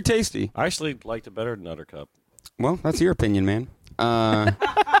 It was pretty tasty. I actually liked it better than Nutter Cup. Well, that's your opinion, man.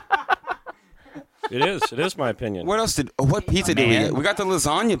 It is. It is my opinion. What else what pizza did we Man. get? We got the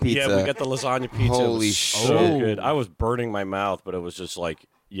lasagna pizza. Yeah, we got the lasagna pizza. Holy it was shit. so good. I was burning my mouth, but it was just like,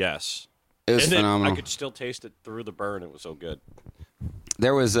 yes. It was And then phenomenal. I could still taste it through the burn. It was so good.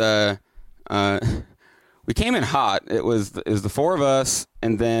 There was we came in hot. It was the four of us,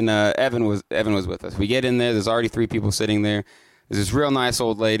 and then Evan was with us. We get in there. There's already 3 people sitting there. There's this real nice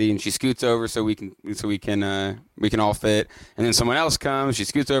old lady, and she scoots over so we can all fit. And then someone else comes. She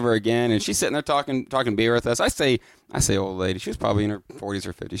scoots over again, and she's sitting there talking beer with us. I say old lady. She was probably in her 40s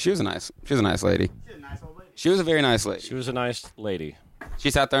or 50s. She was a nice lady. She's a nice old lady. She was a very nice lady. She was a nice lady. She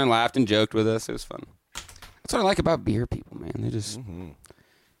sat there and laughed and joked with us. It was fun. That's what I like about beer people, man. They just want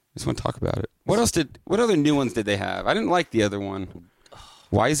to talk about it. What other new ones did they have? I didn't like the other one.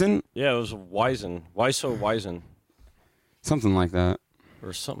 Weizen? Yeah, it was Weizen. Why so Weizen? Something like that.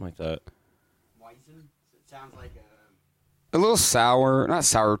 Or something like that. Weizen? It sounds like A little sour, not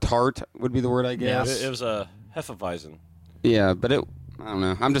sour tart would be the word I guess. It was a Hefeweizen. Yeah, but I don't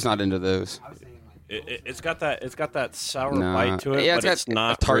know. I'm just not into those. I was thinking like It's got that sour Nah. bite to it, Yeah, but it's it's got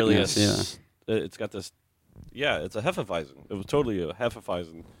not a really tartness, It's got this. Yeah, it's a Hefeweizen. It was totally a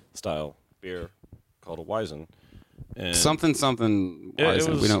Hefeweizen style beer called a Weizen. And Something. We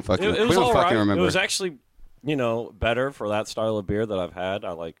don't fucking. It was we don't all fucking right. remember. It was actually, better for that style of beer that I've had.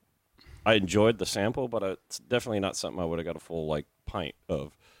 I enjoyed the sample, but it's definitely not something I would have got a full pint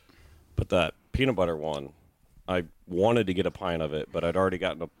of. But that peanut butter one, I wanted to get a pint of it, but I'd already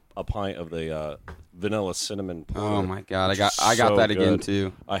gotten a pint of the vanilla cinnamon porter. Oh my god, which I is got so that again good.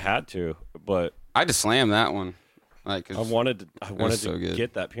 too. I had to, but I just slammed that one. 'Cause I wanted so to good.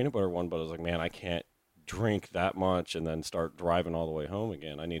 get that peanut butter one, but I was like, man, I can't drink that much and then start driving all the way home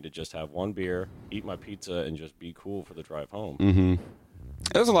again. I need to just have one beer, eat my pizza, and just be cool for the drive home. Mm-hmm.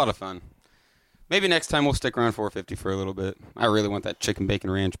 It was a lot of fun. Maybe next time we'll stick around 450 for a little bit. I really want that chicken bacon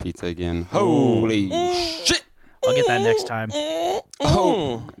ranch pizza again. Holy shit! I'll get that next time.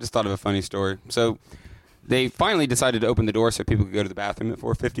 Oh, just thought of a funny story. So they finally decided to open the door so people could go to the bathroom at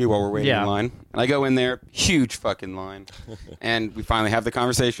 450 while we're waiting Yeah. in line. And I go in there, huge fucking line. And we finally have the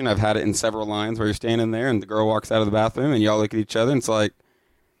conversation. I've had it in several lines where you're standing there and the girl walks out of the bathroom and y'all look at each other and it's like,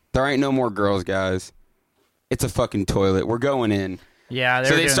 there ain't no more girls, guys. It's a fucking toilet. We're going in. Yeah, they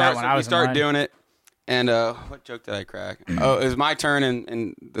So were they doing start, that when I we was in start line. doing it. And what joke did I crack? Oh, it was my turn,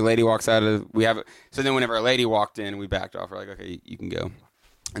 and the lady walks out of. So then whenever a lady walked in, we backed off. We're like, okay, you can go.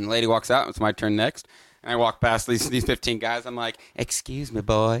 And the lady walks out. It's my turn next. And I walk past these 15 guys. I'm like, excuse me,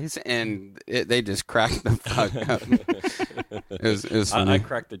 boys, and they just cracked the fuck up. It was funny. I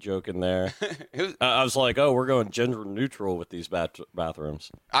cracked the joke in there. It was- I was like, oh, we're going gender neutral with these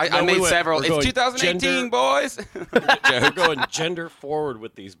bathrooms. I No, we made went- several. we're It's going 2018, gender- boys. We're going gender forward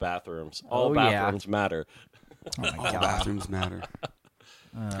with these bathrooms. All Oh, yeah. bathrooms matter. Oh my All God. bathrooms matter.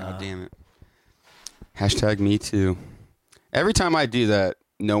 God damn it. Hashtag me too. Every time I do that,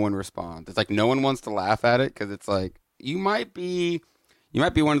 no one responds. It's like no one wants to laugh at it because it's like you might be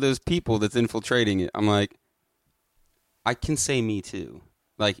one of those people that's infiltrating it. I'm like, I can say me too.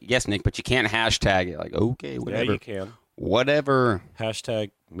 Like, yes, Nick, but you can't hashtag it. Like, okay, whatever. Yeah, you can. Whatever. Hashtag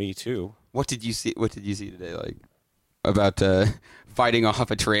me too. What did you see? What did you see today? Like about fighting off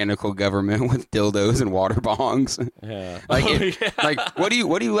a tyrannical government with dildos and water bongs. Yeah. Like, Oh, it- like what do you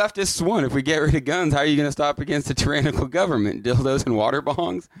leftists want? If we get rid of guns, how are you going to stop against a tyrannical government? Dildos and water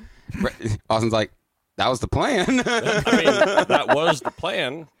bongs? Austin's like, that was the plan. I mean, that was the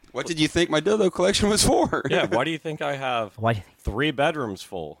plan. What did you think my dildo collection was for? Yeah, why do you think I have Why do you think 3 bedrooms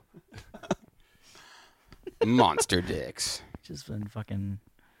full? Monster dicks. just been fucking?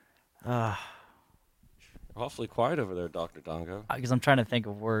 Awfully quiet over there, Dr. Dongo. Because I'm trying to think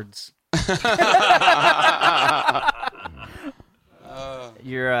of words.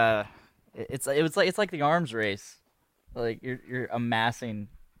 You're it's like the arms race. Like you're amassing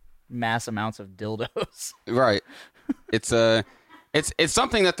mass amounts of dildos. Right. It's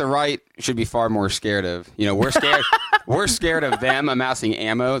something that the right should be far more scared of. You know, we're scared. We're scared of them amassing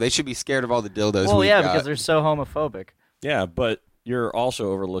ammo. They should be scared of all the dildos. Well, we've yeah, got. because they're so homophobic. Yeah, but you're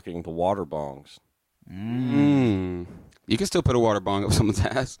also overlooking the water bongs. Mm. You can still put a water bong up someone's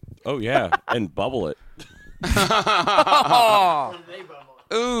ass. Oh, yeah, and bubble it.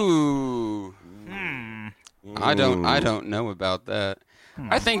 Ooh. I don't know about that.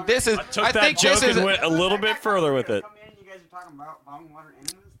 I think this is. Took I that think joke this is. and went a little bit further with it. Come in, you guys are talking about bong water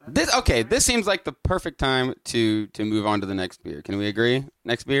enemas? This okay. This seems like the perfect time to move on to the next beer. Can we agree?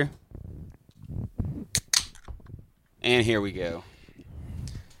 Next beer. And here we go.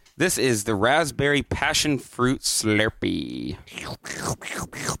 This is the Raspberry Passion Fruit Slurpee.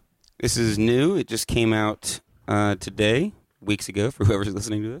 This is new. It just came out today, weeks ago, for whoever's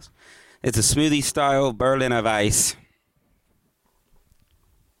listening to this. It's a smoothie style Berliner Weiss.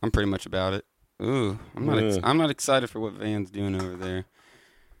 I'm pretty much about it. Ooh, I'm not excited for what Van's doing over there.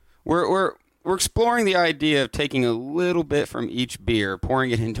 We're exploring the idea of taking a little bit from each beer, pouring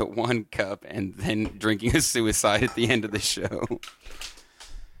it into one cup, and then drinking a suicide at the end of the show.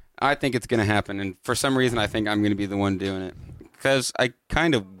 I think it's going to happen, and for some reason, I think I'm going to be the one doing it because I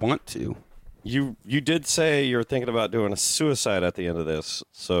kind of want to. You did say you're thinking about doing a suicide at the end of this,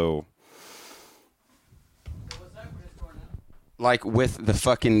 so Like with the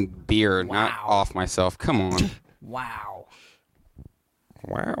fucking beer, not Wow. off myself. Come on. Wow.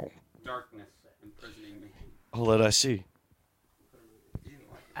 wow. Darkness imprisoning me. All that I see.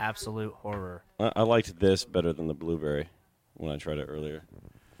 Absolute horror. I liked this better than the blueberry when I tried it earlier.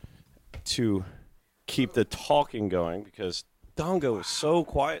 To keep the talking going, because Dongo is so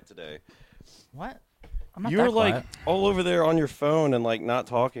quiet today. What? I'm not You're that like quiet. all over there on your phone and like not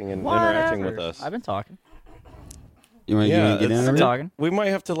talking and interacting with Whatever. us. I've been talking. You want to get in it's- on it? talking. We might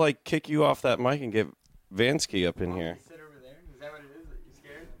have to like kick you off that mic and get Vansky up in here. Sit over there. Is that what it is? You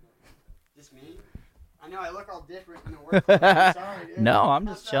scared? Just me? I know I look all different in the work. I'm sorry, dude. No, I'm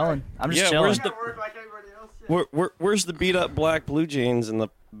just chilling. I'm just Yeah, chilling. where's I gotta work like everybody else. Where's the beat up black blue jeans and the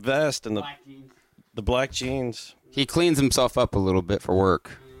vest and Black jeans. the black jeans? He cleans himself up a little bit for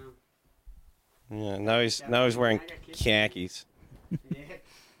work. Yeah, now he's wearing khakis. Yeah.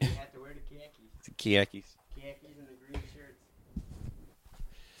 You have to wear the khakis. Khakis. Khakis and the green shirts.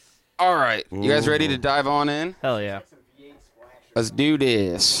 All right, you guys ready to dive on in? Hell yeah. Like some V8 splash. Let's do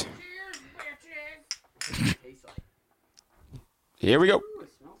this. Tastes like. Here we go. Ooh, it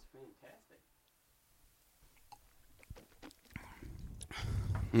smells fantastic.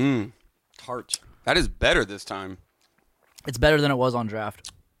 Mmm. Tart. That is better this time. It's better than it was on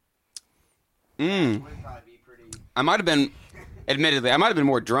draft. Mmm. Would probably be pretty. I might have been, admittedly, I might have been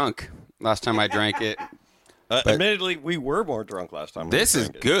more drunk last time I drank it. Admittedly, we were more drunk last time. This we is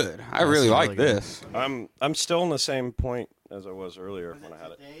drank it. good. I really is like really good. this. I'm still in the same point as I was earlier Was when I it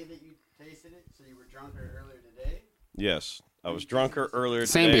had it. today that you tasted it? So you were drunker earlier today? Yes, I was drunker earlier.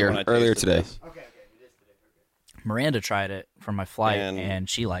 Same today beer, when I earlier tasted today. this. Okay, you just did it. Okay. Miranda tried it for my flight, And- and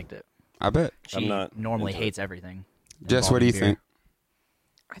she liked it. I bet. She I'm not normally into it. hates everything. Jess, what do you involving beer.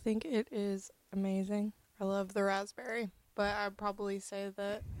 think? I think it is amazing. I love the raspberry, but I'd probably say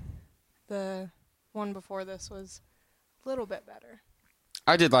that the one before this was a little bit better.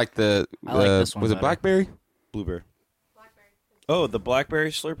 I did like the, I like this one was it better. blackberry? Blueberry. Oh, the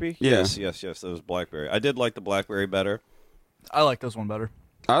blackberry Slurpee? Yeah. Yes. That was blackberry. I did like the blackberry better. I like this one better.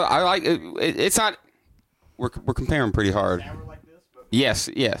 I like it. It's not. We're comparing pretty hard. Sour like this, but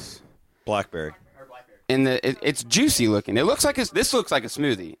Yes. Blackberry. or blackberry. And it's juicy looking. It looks like this looks like a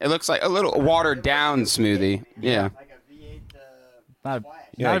smoothie. It looks like a little watered down smoothie. Yeah. Like a V8 Not, splash.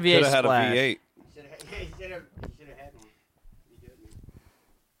 not a he could V8 have had splash. a V8. You should have had one. Be good, man.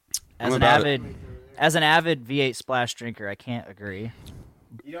 As I'm an about avid, as an avid V8 splash drinker, I can't agree.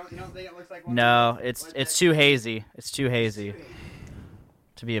 You don't think it looks like one? No, What's it's that? too hazy. It's too hazy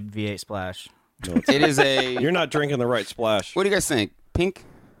to be a V8 splash. No, it's- It is a. You're not drinking the right splash. What do you guys think? Pink?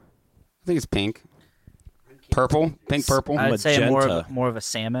 I think it's pink. Purple? Pink purple? I'd say Magenta. more of a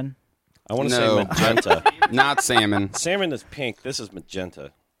salmon. I want to No. say magenta. Not salmon. Salmon is pink. This is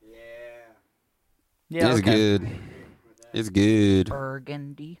magenta. Yeah. Yeah, It's okay. good. It's good.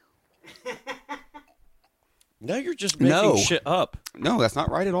 Burgundy. Now you're just making No. shit up. No, that's not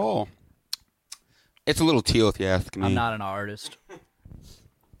right at all. It's a little teal if you ask me. I'm not an artist.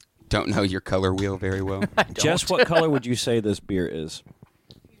 Don't know your color wheel very well. Jess, what color would you say this beer is?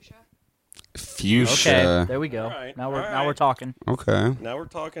 Fuchsia. Okay, there we go. All right, Now we're all now we're right. talking. Okay. Now we're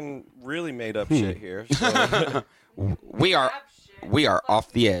talking really made up shit here. So. We are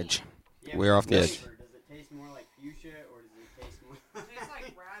off the edge. Yeah, We're off the but edge. flavor, does it taste more like fuchsia or does it taste more? Tastes like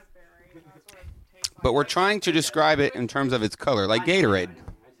raspberry. That's what it tastes like. But we're trying to describe it in terms of its color, like Gatorade.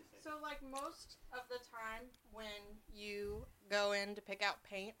 So, like most of the time, when you go in to pick out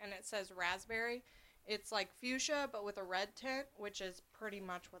paint and it says raspberry, it's like fuchsia but with a red tint, which is pretty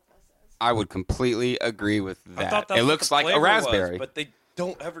much what this is. I would completely agree with I that. thought that's It what looks the like a flavor was, raspberry. but they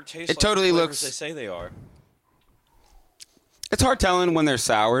don't ever taste. It like totally the flavors looks- They say they are. It's hard telling when they're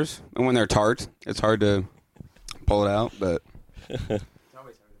sours and when they're tart. It's hard to pull it out, but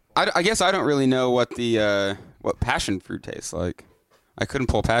I guess I don't really know what the what passion fruit tastes like. I couldn't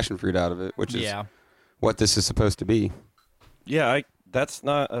pull passion fruit out of it, which is Yeah. what this is supposed to be. Yeah, that's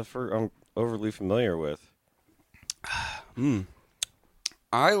not a fruit I'm overly familiar with.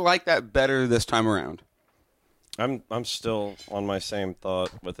 I like that better this time around. I'm still on my same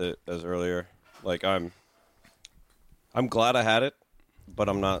thought with it as earlier. Like I'm glad I had it, but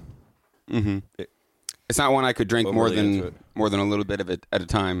I'm not. It's not one I could drink Overly into it. more than a little bit of it at a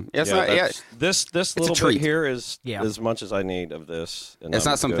time. Yeah, it's Yeah, not. Yeah, that's- this a little treat. bit here is Yeah. as much as I need of this. And it's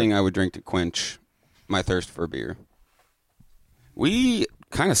I'm not something good. I would drink to quench my thirst for beer. We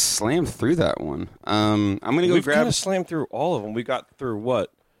kind of slammed through that one. I'm gonna go We've grab kind of slammed through all of them. We got through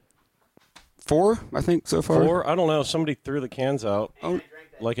what? 4, I think, so far. 4? I don't know. Somebody threw the cans out Oh,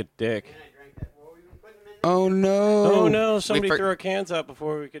 like a dick. And I drank that. Well, we've been putting them in. oh no! Oh no! Somebody we threw our cans out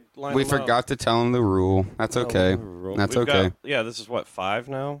before we could line We them out. forgot to tell them the rule. That's okay. That's We've okay. got- yeah, this is what, 5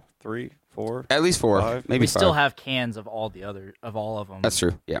 now? 3, 4? At least 4, 5. maybe We 5. still have cans of all of them. That's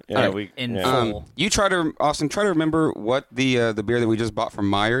true. Yeah. Yeah, All right. we In yeah. full. You try to Austin. Try to remember what the beer that we just bought from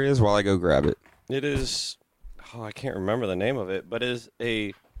Meyer is while I go grab it. It is. Oh, I can't remember the name of it, but it is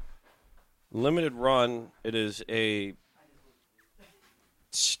a limited run. It is a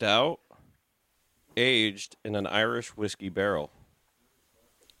stout aged in an Irish whiskey barrel.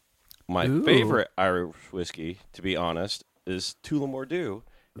 My Ooh. favorite Irish whiskey, to be honest, is Tullamore Dew,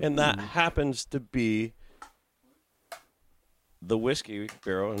 and that happens to be the whiskey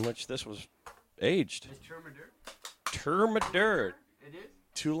barrel in which this was aged. Is Termadur? Termadur. It is?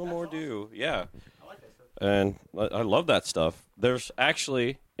 Tullamore Dew, yeah. I like that stuff. And I love that stuff. There's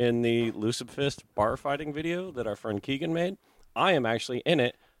actually, in the Lucid Fist bar fighting video that our friend Keegan made, I am actually in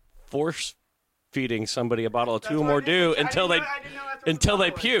it force feeding somebody a bottle of That's what I Tullamore Dew didn't- I until didn't they know- I didn't know that's what the until they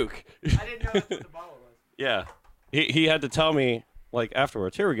bottle was. puke. I didn't know that's what the bottle was. Yeah. He had to tell me, like,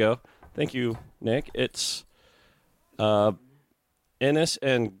 afterwards. Here we go. Thank you, Nick. It's Innis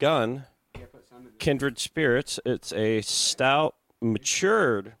and Gunn Yeah, put some in there. Kindred Spirits. It's a stout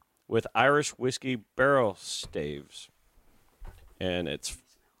matured with Irish whiskey barrel staves. And it's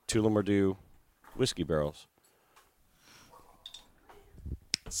Tullamore Dew whiskey barrels.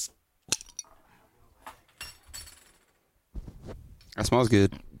 That smells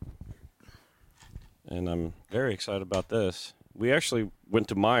good. And I'm very excited about this. We actually went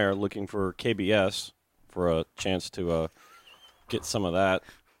to Meyer looking for KBS for a chance to get some of that,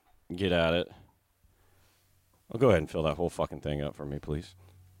 get at it. Well, go ahead and fill that whole fucking thing up for me, please.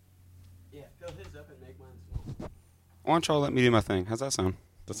 Yeah, fill his up and make mine small. Why don't y'all let me do my thing? How's that sound?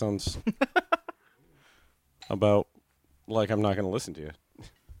 That sounds about like I'm not going to listen to you.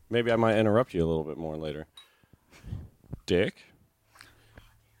 Maybe I might interrupt you a little bit more later. Dick?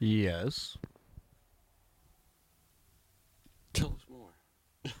 Yes. Tell us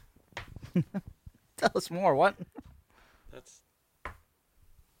more. Tell us more. What? That's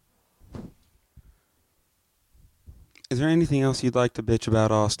Is there anything else you'd like to bitch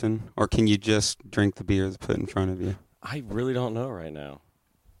about, Austin? Or can you just drink the beer that's put in front of you? I really don't know right now.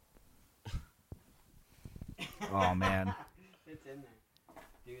 Oh man. It's in there.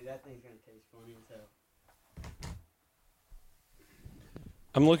 Dude, that thing's going to taste funny as hell.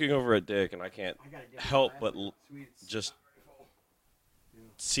 I'm looking over at Dick and I can't I got a different help glass but of sweet just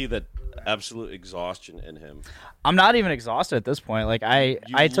see that absolute exhaustion in him. I'm not even exhausted at this point. Like I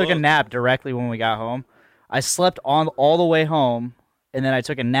took a look- nap directly when we got home. I slept on all the way home, and then I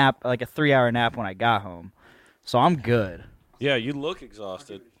took a nap, like a 3-hour nap when I got home. So I'm good. Yeah, you look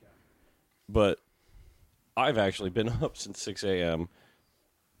exhausted, but I've actually been up since 6 a.m.,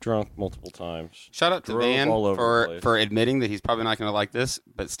 drunk multiple times. Shout out to Drove Van all over the place. for admitting that he's probably not going to like this,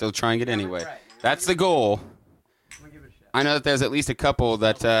 but still trying it anyway. right, man. That's the goal. I'm going to give it a shot. I know that there's at least a couple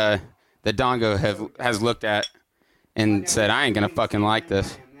that that Dongo has looked at and said, I ain't going to fucking like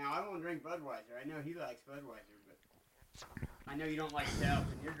this. Now, I won't drink Budweiser. I know he likes Budweiser, but I know you don't like stout,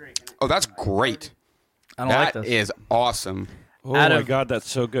 and you're drinking it. Oh, that's great. I don't like That this. is awesome. Oh Out my of- god, that's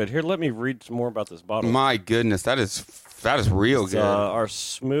so good. Here, let me read some more about this bottle. My goodness, that is real It's, good. our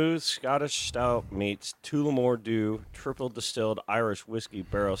smooth Scottish stout meets Tullamore Dew triple distilled Irish whiskey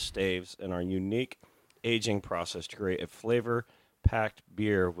barrel staves and our unique aging process to create a flavor-packed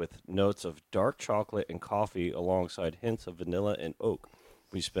beer with notes of dark chocolate and coffee alongside hints of vanilla and oak.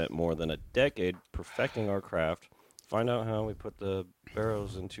 We spent more than a decade perfecting our craft. Find out how we put the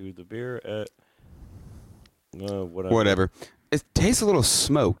barrels into the beer at Whatever. It tastes a little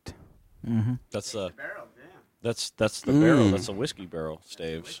smoked. That's The barrel, damn. that's the barrel. That's a whiskey barrel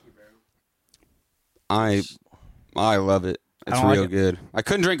staves. Whiskey barrel. I love it. It's don't like real it. good. I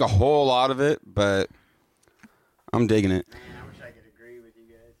couldn't drink a whole lot of it, but I'm digging it. Man, I wish I could agree with you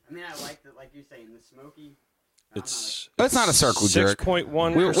guys. I mean, I like the, like you're saying, the smoky. It's It's not a circle jerk.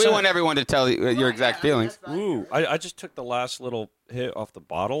 6.1%. We want everyone to tell you your exact feelings. Ooh, I just took the last little hit off the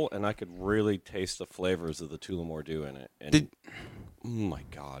bottle, and I could really taste the flavors of the Tullamore Dew in it. And, oh my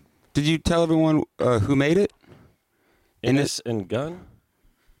god. Did you tell everyone who made it? Innis and Gunn?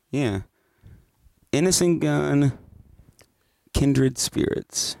 Yeah. Innocent Gun, Kindred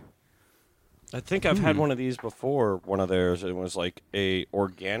Spirits. I think I've had one of these before, one of theirs. It was like a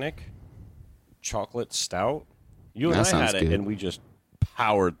organic chocolate stout. You and That I sounds had it, good. and we just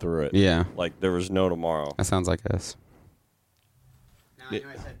powered through it. Yeah. Like there was no tomorrow. That sounds like us. Now, I know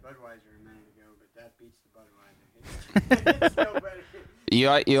I said Budweiser a minute ago, but that beats the Budweiser. It's so better.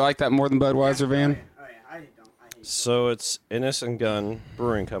 You like that more than Budweiser, Van? Oh, yeah. I don't. I hate So it's Innis and Gunn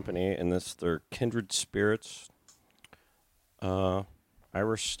Brewing Company, and this their Kindred Spirits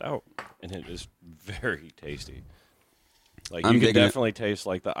Irish Stout, and it is very tasty. Like I'm you can digging it. definitely taste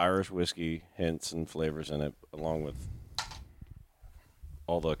like the Irish whiskey hints and flavors in it, along with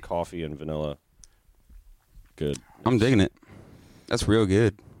all the coffee and vanilla. Good. I'm digging it. That's real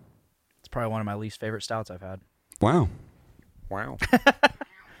good. It's probably one of my least favorite stouts I've had. Wow. Wow.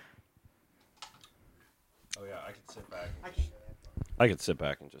 Oh yeah, I could sit back. I can go that far. I could sit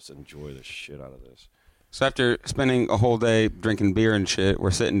back and just enjoy the shit out of this. So after spending a whole day drinking beer and shit,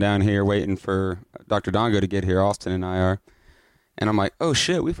 we're sitting down here waiting for Dr. Dongo to get here. Austin and I are. And I'm like, oh,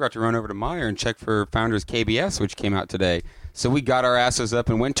 shit, we forgot to run over to Meijer and check for Founders KBS, which came out today. So we got our asses up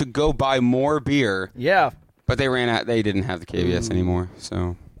and went to go buy more beer. Yeah. But they ran out. They didn't have the KBS anymore.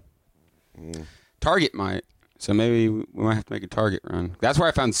 So Target might. So maybe we might have to make a Target run. That's where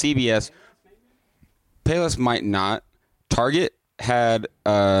I found CBS. Payless might not. Target had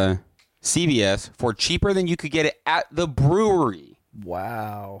CBS for cheaper than you could get it at the brewery.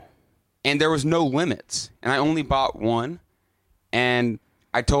 Wow. And there was no limits. And I only bought one. And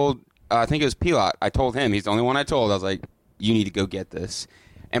I told, I think it was Pilot. I told him, he's the only one I told. I was like, you need to go get this.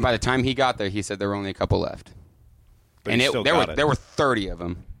 And by the time he got there, he said there were only a couple left. But And you still there got were 30 of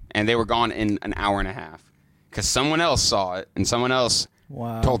them. And they were gone in an hour and a half. Because someone else saw it. And someone else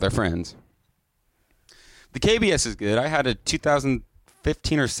told their friends. The KBS is good. I had a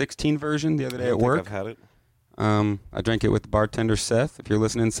 2015 or 16 version the other day at work. I've had it. I drank it with the bartender, Seth. If you're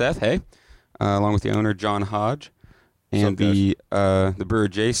listening, Seth, hey. Along with the owner, John Hodge. And the brewer,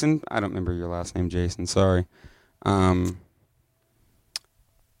 Jason. I don't remember your last name, Jason. Sorry. We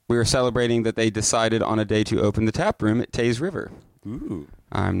were celebrating that they decided on a day to open the tap room at Taze River. Ooh.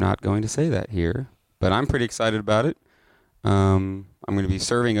 I'm not going to say that here, but I'm pretty excited about it. I'm going to be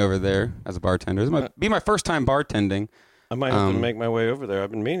serving over there as a bartender. This might be my first time bartending. I might have to make my way over there.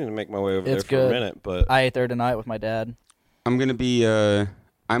 I've been meaning to make my way over there It's for good. a minute, but I ate there tonight with my dad. I'm going to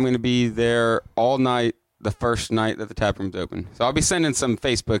be there all night the first night that the tap room's open. So I'll be sending some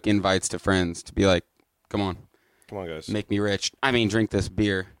Facebook invites to friends to be like, come on, guys. make me rich. I mean, drink this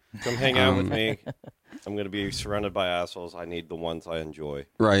beer. Come hang out with me. I'm going to be surrounded by assholes. I need the ones I enjoy.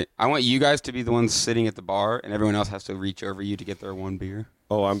 Right. I want you guys to be the ones sitting at the bar, and everyone else has to reach over you to get their one beer.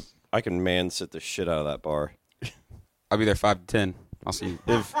 Oh, I can man sit the shit out of that bar. I'll be there 5 to 10. I'll see you.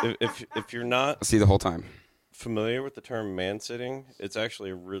 If you're not I'll see you the whole time. familiar with the term man sitting, it's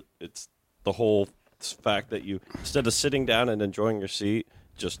actually it's the whole fact that you, instead of sitting down and enjoying your seat,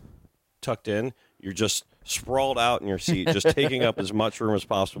 just tucked in, you're just sprawled out in your seat, just taking up as much room as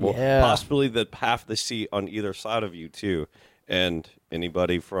possible. Yeah. Possibly the half the seat on either side of you too. And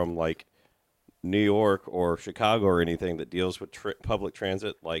anybody from like New York or Chicago or anything that deals with public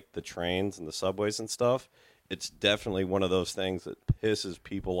transit, like the trains and the subways and stuff, it's definitely one of those things that pisses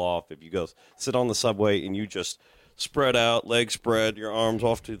people off. If you go sit on the subway and you just spread out, legs spread, your arms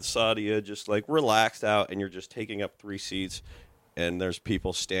off to the side of you, just like relaxed out, and you're just taking up 3 seats, and there's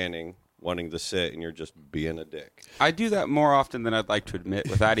people standing wanting to sit, and you're just being a dick. I do that more often than I'd like to admit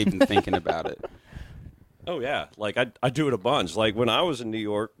without even thinking about it. Oh, yeah. Like, I do it a bunch. Like, when I was in New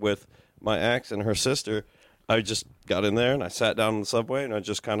York with my ex and her sister, I just got in there, and I sat down on the subway, and I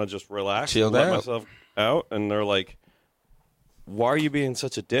just kind of just relaxed. Chilled and let out. myself out, and they're like, why are you being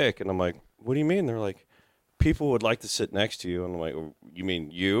such a dick? And I'm like, what do you mean? They're like, people would like to sit next to you. And I'm like, you mean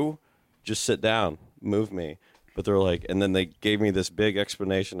you? Just sit down. Move me. But they're like, and then they gave me this big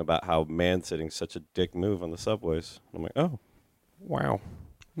explanation about how man sitting's such a dick move on the subways. I'm like, oh, wow.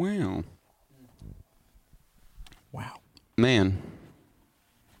 Wow. Wow. Man.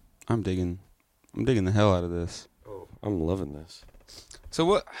 I'm digging the hell out of this. Oh, I'm loving this. So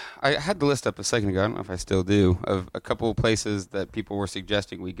what I had the list up a second ago, I don't know if I still do, of a couple of places that people were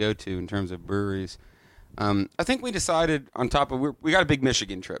suggesting we go to in terms of breweries. I think we decided on top of, we got a big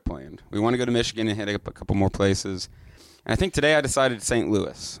Michigan trip planned. We want to go to Michigan and hit up a couple more places. And I think today I decided St.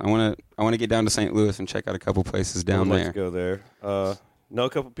 Louis. I want to get down to St. Louis and check out a couple places down I would there. like to go there. Know a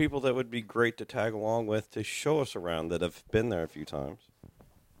couple people that would be great to tag along with to show us around that have been there a few times.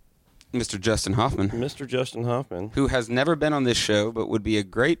 Mr. Justin Hoffman, Mr. Justin Hoffman. who has never been on this show but would be a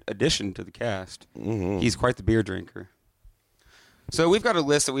great addition to the cast. Mm-hmm. He's quite the beer drinker. So we've got a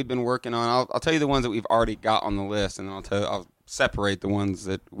list that we've been working on. I'll tell you the ones that we've already got on the list, and then I'll separate the ones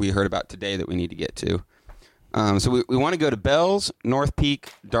that we heard about today that we need to get to. So we want to go to Bell's, North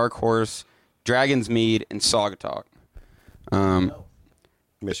Peak, Dark Horse, Dragon's Mead, and Saugatuck.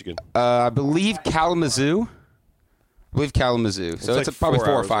 Michigan. I believe Kalamazoo. So It's like it's probably 4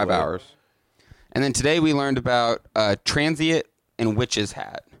 4 or hours 5 away. hours. And then today we learned about Transient and Witch's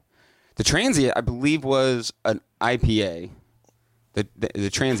Hat. The Transient, I believe, was an IPA. The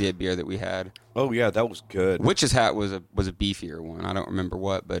Transient beer that we had. Oh yeah, that was good. Witch's Hat was a beefier one. I don't remember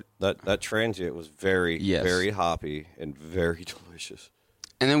what, but That transient was very Yes. very hoppy and very delicious.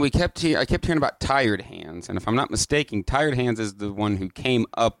 and then I kept hearing about Tired Hands, and if I'm not mistaken, Tired Hands is the one who came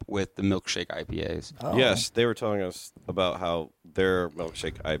up with the milkshake IPAs. Oh. Yes, they were telling us about how their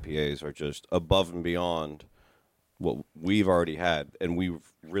milkshake IPAs are just above and beyond what we've already had, and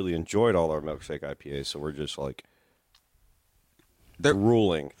we've really enjoyed all our milkshake IPAs. So we're just like,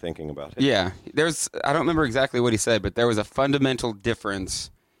 grueling thinking about it. Yeah, I don't remember exactly what he said, but there was a fundamental difference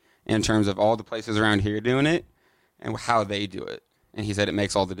in terms of all the places around here doing it and how they do it. And he said it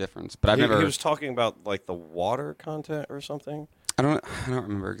makes all the difference. But He was talking about like the water content or something. I don't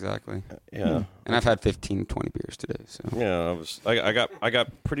remember exactly. Yeah. And I've had 15, 20 beers today, so. Yeah, I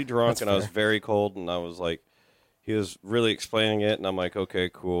got pretty drunk That's and I was fair. very cold and I was like, he was really explaining it and I'm like, okay,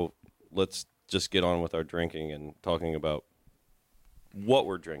 cool. Let's just get on with our drinking and talking about what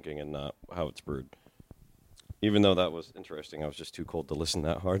we're drinking and not how it's brewed. Even though that was interesting, I was just too cold to listen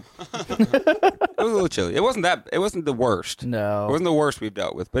that hard. It was a little chilly. It wasn't the worst. No. It wasn't the worst we've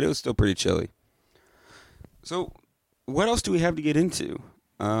dealt with, but it was still pretty chilly. So, what else do we have to get into?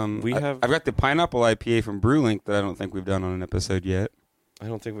 I've got the pineapple IPA from BrewLink that I don't think we've done on an episode yet. I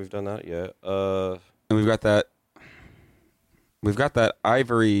don't think we've done that yet. And we've got that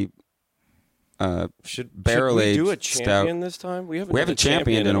ivory Should barrel-aged we do a stout. champion this time? We haven't We done haven't a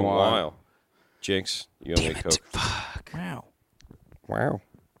champion championed in in a a while. Jinx, you owe me a Coke. Fuck. Wow. Wow.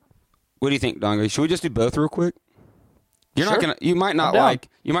 What do you think, Dongo? Should we just do both real quick? You might not I'm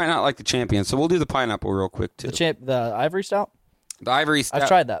down. like the champion, so we'll do the pineapple real quick too. The ivory stout. The ivory stout. I've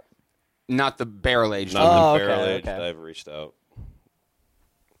tried that. Not the barrel aged. Not Oh, the okay, barrel-aged okay. Ivory Stout.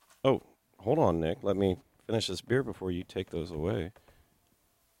 Oh, hold on, Nick. Let me finish this beer before you take those away.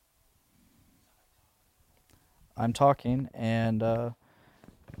 I'm talking, and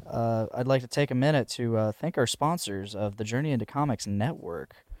I'd like to take a minute to thank our sponsors of the Journey into Comics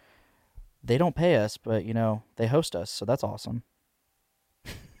Network. They don't pay us, but they host us, so that's awesome.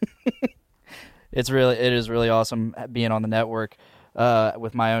 It is really awesome being on the network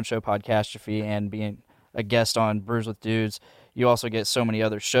with my own show, Podcastrophe, and being a guest on Brews with Dudes. You also get so many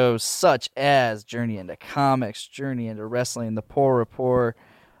other shows, such as Journey into Comics, Journey into Wrestling, The Poor Report,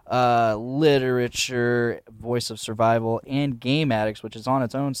 Literature, Voice of Survival, and Game Addicts, which is on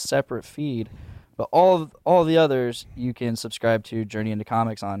its own separate feed. But all the others you can subscribe to Journey into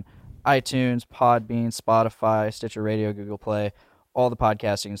Comics on iTunes, Podbean, Spotify, Stitcher Radio, Google Play, all the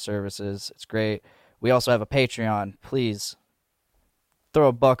podcasting services. It's great. We also have a Patreon. Please throw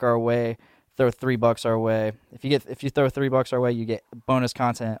a buck our way. Throw $3 our way. If you throw $3 our way, you get bonus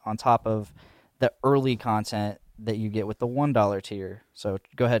content on top of the early content that you get with the $1 tier. So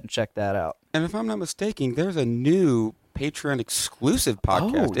go ahead and check that out. And if I'm not mistaken, there's a new Patreon exclusive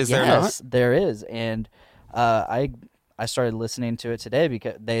podcast. Is there not? Yes, there is. And I started listening to it today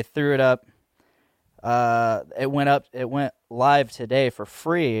because they threw it up. It went live today for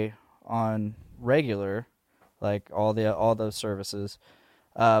free on regular, like all those services.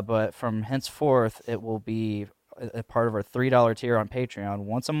 But from henceforth, it will be a part of our $3 tier on Patreon.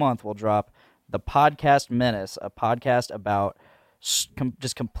 Once a month, we'll drop the Podcast Menace, a podcast about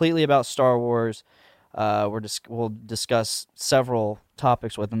just completely about Star Wars. We'll discuss several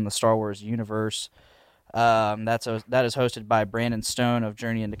topics within the Star Wars universe. That is hosted by Brandon Stone of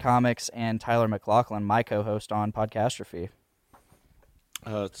Journey into Comics and Tyler McLaughlin, my co-host on Podcastrophe.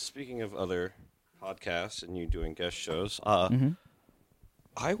 Speaking of other podcasts and you doing guest shows,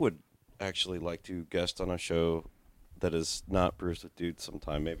 I would actually like to guest on a show that is not Brews with Dudes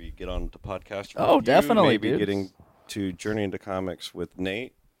sometime. Maybe get on to podcast. Oh, with you, definitely, Maybe dude. getting to Journey into Comics with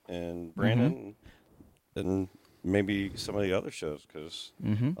Nate and Brandon, and maybe some of the other shows because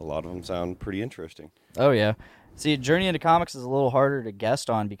a lot of them sound pretty interesting. Oh yeah. See, Journey into Comics is a little harder to guest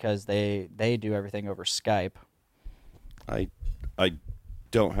on because they do everything over Skype. I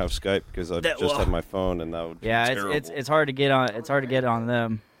don't have Skype because I just have my phone, and that would be terrible. it's hard to get on. It's hard to get on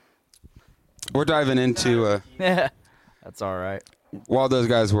them. We're diving into Yeah, that's all right. while those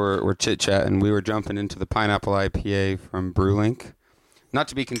guys were chit-chatting, we were jumping into the pineapple IPA from BrewLink. Not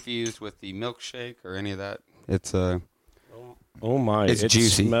to be confused with the milkshake or any of that. It's Oh my! It's it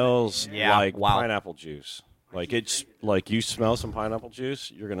juicy. Smells Yeah, like wow. pineapple juice. Like it's like you smell some pineapple juice,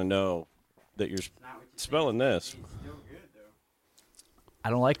 you're gonna know that you're smelling this. I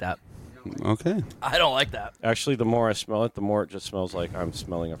don't like that. okay. I don't like that. Actually, the more I smell it, the more it just smells like I'm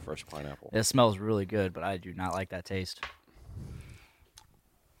smelling a fresh pineapple. It smells really good, but I do not like that taste.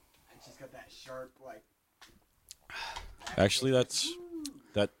 It's just got that sharp, like, Actually,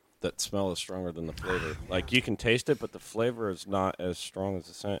 that smell is stronger than the flavor. Like you can taste it, but the flavor is not as strong as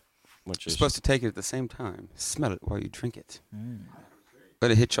the scent, which You're is supposed to take it at the same time. Smell it while you drink it.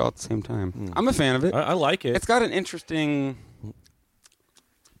 Let it hit you all at the same time. I'm a fan of it. I like it. It's got an interesting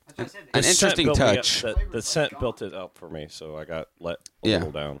The scent interesting built me up- touch. The scent built it up for me, so I got let a Yeah.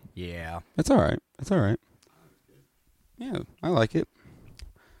 little down. Yeah. It's all right. It's all right. Yeah, I like it.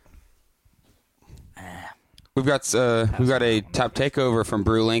 We've got a top takeover from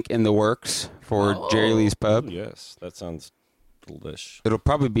BrewLink in the works for Jerry Lee's Oh Pub. yes, that sounds Delish. It'll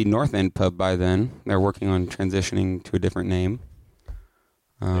probably be North End Pub by then. They're working on transitioning to a different name.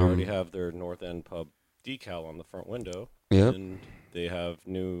 They already have their North End Pub decal on the front window. Yep. And they have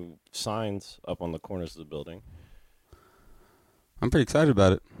new signs up on the corners of the building. I'm pretty excited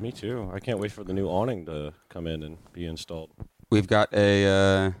about it. Me too. I can't wait for the new awning to come in and be installed. We've got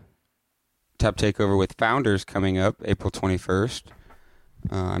a tap takeover with Founders coming up April 21st.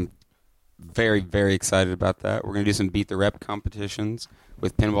 I'm very, very excited about that. We're going to do some Beat the Rep competitions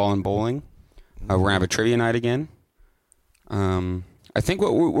with pinball and bowling. We're going to have a trivia night again. I think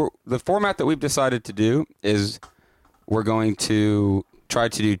what the format that we've decided to do is we're going to try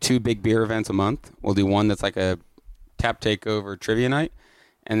to do 2 big beer events a month. We'll do one that's like a tap takeover trivia night,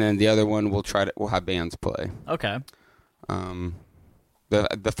 and then the other one we'll have bands play. Okay.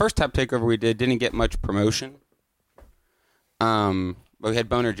 The first tap takeover we didn't get much promotion. But we had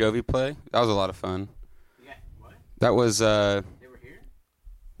Boner Jovi play. That was a lot of fun. Yeah, what? That was They were here?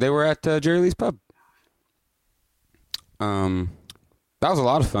 they were at Jerry Lee's Pub. That was a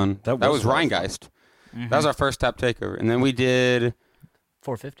lot of fun. That was Rheingeist. Mm-hmm. That was our first tap takeover, and then we did.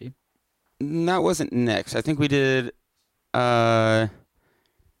 450. That wasn't next. I think we did. Leinenkugel?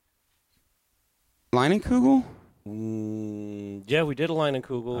 Yeah, we did a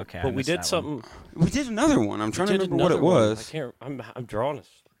Leinenkugel. Okay, I but we missed did that something. We did another one. I'm trying to did remember what it another one. was. I can't. I'm drawing a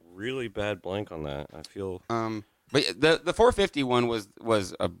really bad blank on that. I feel. But the 450 one was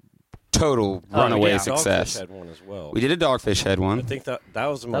a total runaway yeah. success. Dogfish had one as well. We did a Dogfish Head one. I think that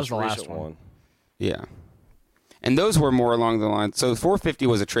was the most was the last recent one. one. Yeah. And those were more along the lines. So 450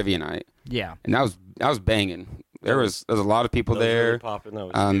 was a trivia night, Yeah. and that was banging. There was a lot of people That was there. really popping. That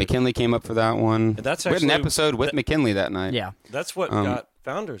was good. McKinley came up for that one. And that's we had an actually- episode with McKinley that night. Yeah. That's what got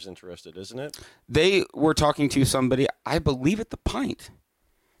Founders interested, isn't it? They were talking to somebody, I believe, at the Pint,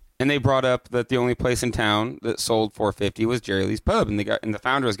 and they brought up that the only place in town that sold 450 was Jerry Lee's Pub, and the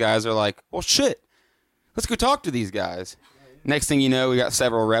Founders guys are like, "Well, shit, let's go talk to these guys." Next thing you know, we got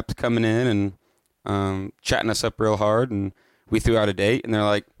several reps coming in and chatting us up real hard, and we threw out a date, and they're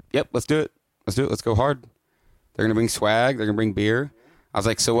like, "Yep, let's do it. Let's go hard." They're gonna bring swag. They're gonna bring beer. I was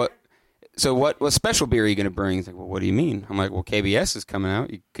like, "So what special beer are you gonna bring?" He's like, "Well, what do you mean?" I'm like, "Well, KBS is coming out.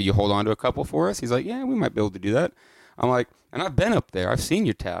 Could you hold on to a couple for us?" He's like, "Yeah, we might be able to do that." I'm like, "And I've been up there. I've seen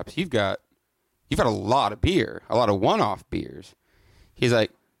your taps. You've got a lot of beer, a lot of one-off beers." He's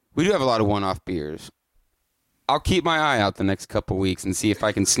like, "We do have a lot of one-off beers. I'll keep my eye out the next couple weeks and see if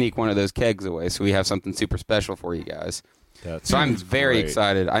I can sneak one of those kegs away so we have something super special for you guys." So I'm very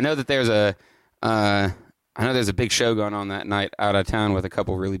excited. I know that there's a big show going on that night out of town with a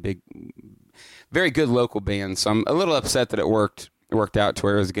couple really big, very good local bands. So I'm a little upset that it worked out to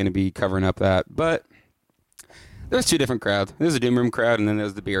where it was going to be covering up that. But there's 2 different crowds. There's a Doom Room crowd, and then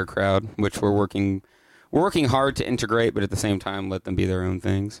there's the beer crowd, which we're working hard to integrate, but at the same time let them be their own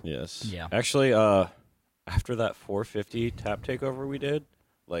things. Yes. Yeah. Actually, after that 450 tap takeover we did,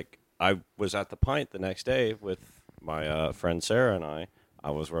 like I was at the Pint the next day with my friend Sarah and I.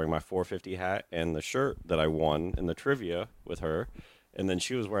 I was wearing my 450 hat and the shirt that I won in the trivia with her, and then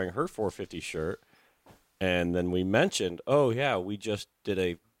she was wearing her 450 shirt. And then we mentioned, oh yeah, we just did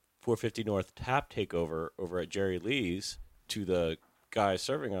a 450 North tap takeover over at Jerry Lee's to the guy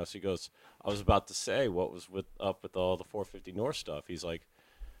serving us. He goes, "I was about to say what was up with all the 450 North stuff." He's like,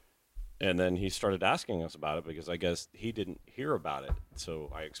 and then he started asking us about it because I guess he didn't hear about it.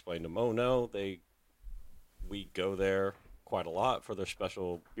 So I explained to him, "Oh no, we go there quite a lot for their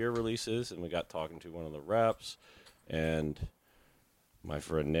special beer releases," and we got talking to one of the reps, and my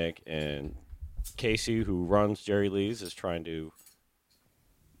friend Nick and Casey, who runs Jerry Lee's, is trying to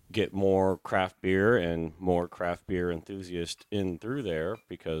get more craft beer and more craft beer enthusiasts in through there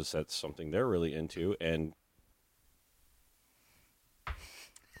because that's something they're really into. And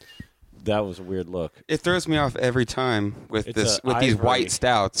that was a weird look. It throws me off every time with It's these ivory. white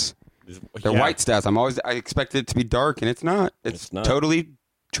stouts. They're Yeah. white stouts. I expect it to be dark, and it's not. It's not. totally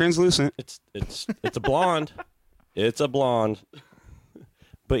translucent. It's a blonde. It's a blonde.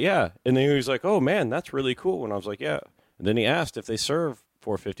 But yeah, and then he was like, "Oh man, that's really cool." And I was like, "Yeah." And then he asked if they serve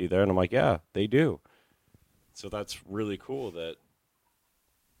 450 there, and I'm like, "Yeah, they do." So that's really cool that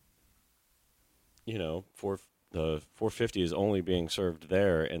the 450 is only being served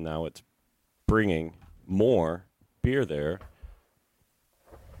there, and now it's bringing more beer there,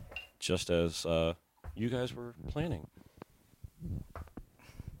 just as you guys were planning.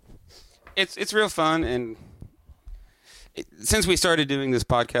 It's real fun, and since we started doing this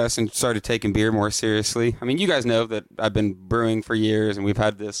podcast and started taking beer more seriously, I mean, you guys know that I've been brewing for years, and we've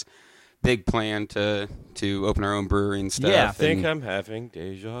had this big plan to open our own brewery and stuff. Yeah. I think and, I'm having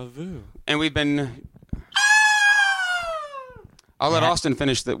deja vu. and we've been I'll let Yeah. Austin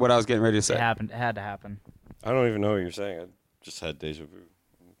finish what I was getting ready to It say. happened. It had to happen. I don't even know what you're saying. I just had deja vu.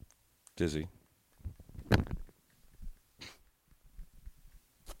 Dizzy.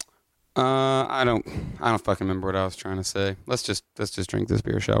 I don't fucking remember what I was trying to say. Let's just drink this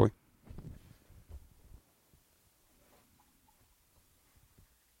beer, shall we?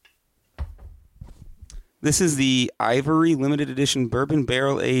 This is the Ivory Limited Edition Bourbon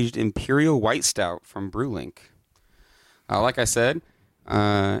Barrel Aged Imperial White Stout from Brewlink. Like I said,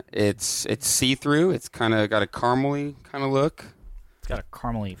 it's see-through. It's kind of got a caramely kind of look. It's got a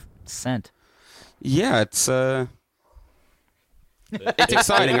caramely scent. Yeah, it's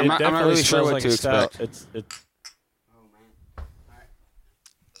exciting. I'm not really sure what to expect. It's Oh man. All right.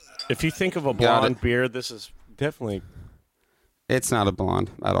 if you think of a Got blonde it. beer, this is definitely It's not a blonde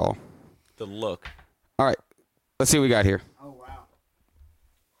at all. the look. All right, let's see what we got here. Oh wow.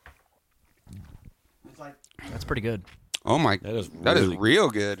 It's like That's pretty good. Oh my, That is that is really real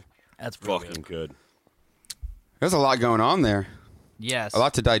good. That's really fucking good. good. There's a lot going on there. Yes. A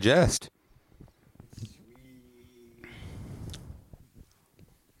lot to digest.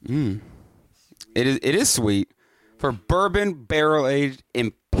 It is sweet. For bourbon barrel aged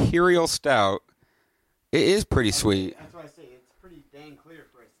imperial stout, it is pretty sweet. that's why I say it's pretty dang clear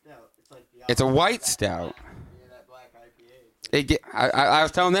for a stout. It's like the It's a opposite white of that stout. black- Yeah, that black IPA. It's like, I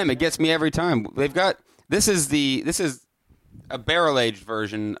was telling them it gets me every time. They've got this is a barrel aged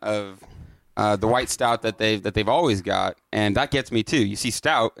version of the white stout that they've always got, and that gets me too. You see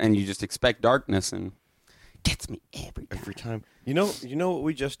stout and you just expect darkness, and gets me every time. Every time. You know what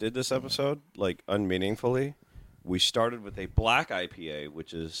we just did this episode? Like unmeaningfully? We started with a black IPA,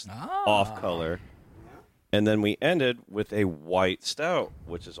 which is off color. And then we ended with a white stout,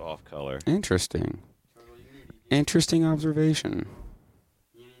 which is off color. Interesting. total unity, dude. Interesting observation.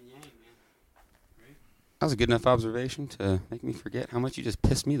 Yin and yang, man. That was a good enough observation to make me forget how much you just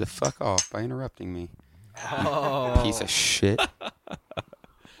pissed me the fuck off by interrupting me. Piece of shit.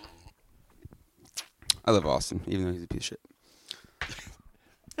 I love Austin, even though he's a piece of shit.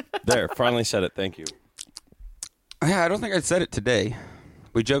 There, finally said it. Thank you. Yeah, I don't think I said it today.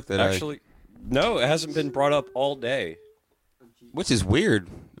 We joked that Actually, no, it hasn't been brought up all day. which is weird.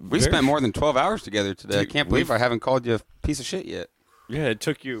 We Very- spent more than 12 hours together today. Dude, I can't believe we've- I haven't called you a piece of shit yet. Yeah, it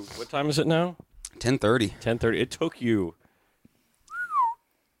took you. What time is it now? 10:30. 10:30. It took you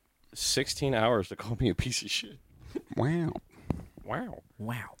 16 hours to call me a piece of shit. Wow. Wow.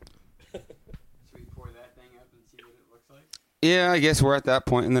 Wow. Should we pour that thing up and see what it looks like? Yeah, I guess we're at that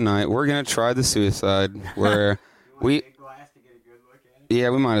point in the night. We're going to try the suicide where You want we... a big glass to get a good look at it? Yeah,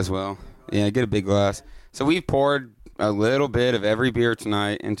 we might as well. Yeah, get a big glass. So we've poured a little bit of every beer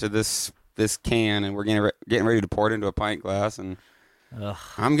tonight into this can, and we're getting ready to pour it into a pint glass, and Ugh.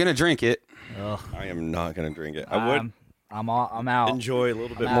 I'm gonna drink it. Ugh. I am not going to drink it. I would I'm out. enjoy a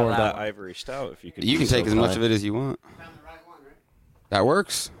little bit I'm out more of of that that one. ivory stout if you could. You can take as much of it as you want. Found the right one, right? That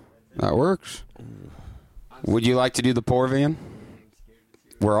works. That works. Would you like to do the pour, Van?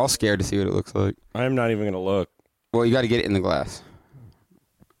 We're all scared to see what it looks like. I'm not even going to look. Well, you got to get it in the glass.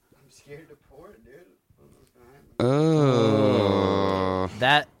 I'm scared to pour it, dude. I don't know what's gonna happen. Oh,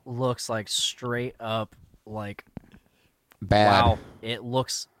 That looks like straight up like bad. wow. It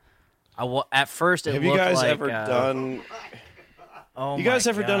looks. At first it Have you looked guys like, ever done? Oh You guys my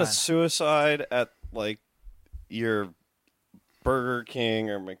ever done a God. suicide at like your Burger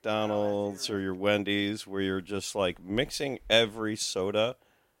King or McDonald's or your Wendy's where you're just like mixing every soda?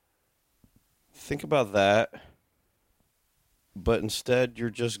 Think about that. But instead you're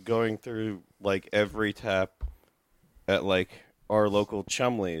just going through like every tap at like our local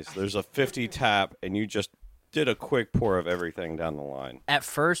Chumley's. There's a 50 tap and you just did a quick pour of everything down the line. At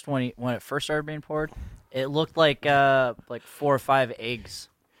first, when it first started being poured, it looked like 4 or 5 eggs,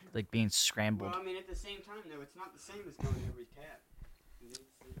 like being scrambled. Well, I mean, at the same time, though, it's not the same as going every tap.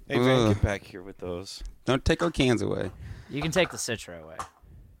 Hey Van, Ugh. get back here with those. Don't take our cans away. You can take the Citra away.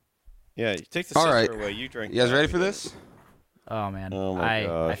 Yeah, you take the All sister right. away. You drink. You guys that. ready for this? Oh man, Oh my I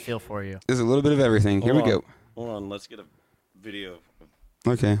gosh. feel for you. There's a little bit of everything. Here Hold we on. go. Hold on, let's get a video of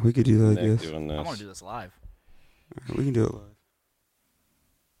Okay, we could do that, I Nick guess. doing this. I want to do this live. We can do it live.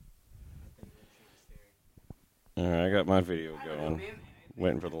 All right, I got my video going.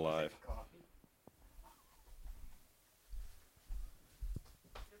 Waiting for the live.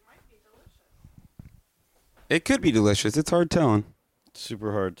 It could be delicious. It's hard telling.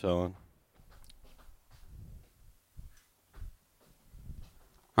 Super hard telling.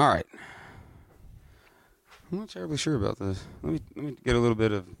 All right. I'm not terribly sure about this. Let me get a little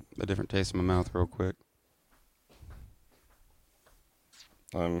bit of a different taste in my mouth real quick.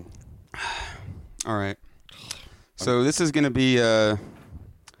 I'm All right. So this is gonna be our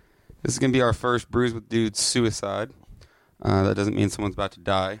first Brews with Dudes suicide. That doesn't mean someone's about to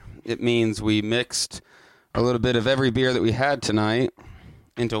die. It means we mixed a little bit of every beer that we had tonight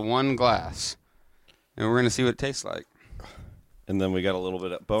into one glass, and we're gonna see what it tastes like. And then we got a little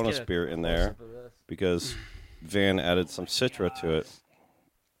bit of bonus beer in there because Van added some Citra to it.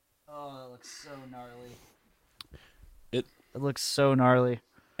 Oh, it looks so gnarly. It looks so gnarly.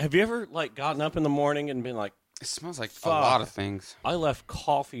 Have you ever gotten up in the morning and been like, It smells like Fuck. a lot of things. I left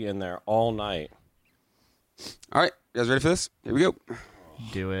coffee in there all night. All right, you guys ready for this? Here we go.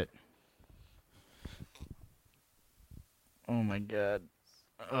 Do it. Oh my god.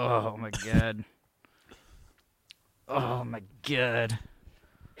 Oh my god. Oh my god.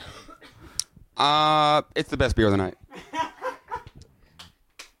 It's the best beer of the night.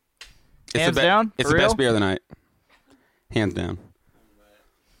 Hands down? It's For the best real? beer of the night. Hands down.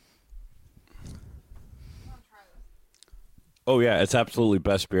 Oh, yeah, it's absolutely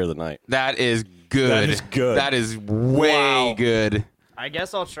best beer of the night. That is good. That is good. That is way Wow. good. I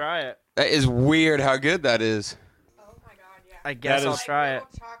guess I'll try it. That is weird how good that is. Oh my god, yeah. I guess That I'll is- try it.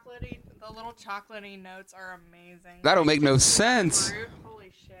 The little chocolatey notes are amazing. That don't make no sense. Fruit,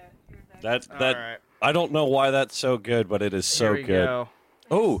 holy shit. That Alright. I don't know why that's so good, but it is so Here we good. go.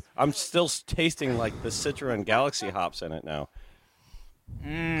 Oh, I'm still tasting the Citra and Galaxy hops in it now.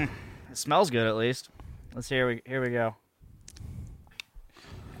 It smells good at least. Here we go.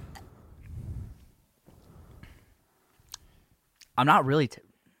 I'm not really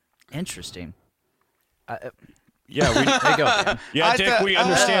interesting. Yeah, There you go, Dan. yeah, Dick, we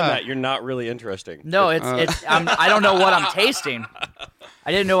understand that you're not really interesting. No, it's I don't know what I'm tasting.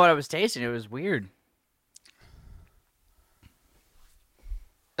 I didn't know what I was tasting. It was weird.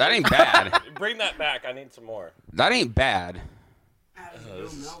 That ain't bad. Bring that back. I need some more. That ain't bad. That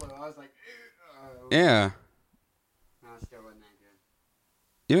was real mellow. I was like, Yeah. no, it still wasn't that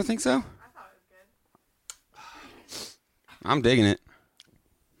good. You don't think so? I thought it was good. I'm digging it.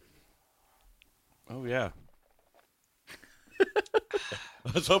 Oh, yeah.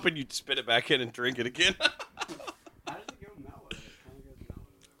 I was hoping you'd spit it back in and drink it again. How does it go mellow? It kind of goes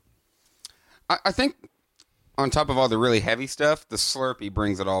mellow. I think on top of all the really heavy stuff, the Slurpee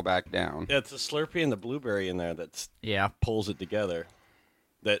brings it all back down. Yeah, it's the Slurpee and the blueberry in there that Yeah. pulls it together.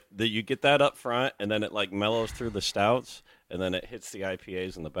 That you get that up front, and then it mellows through the stouts, and then it hits the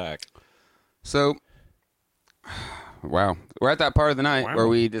IPAs in the back. So, wow. We're at that part of the night Wow. where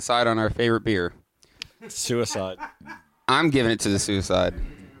we decide on our favorite beer. Suicide. I'm giving it to the Suicide.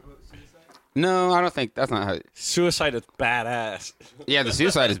 No, I don't think that's not how. Suicide is badass. Yeah, the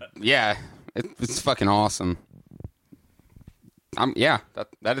Suicide is. Yeah, it's fucking awesome.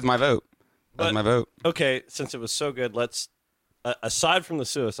 That is my vote. That's But- my vote. Okay, since it was so good, let's aside from the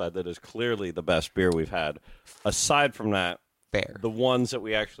Suicide, that is clearly the best beer we've had. Aside from that, Fair. the ones that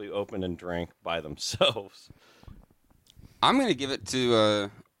we actually opened and drank by themselves. I'm gonna give it to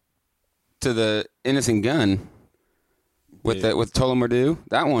the Innocent Gun with Yeah. with Tullamore.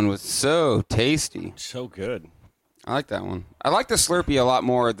 That one was so tasty. So good. I like that one. I like the Slurpee a lot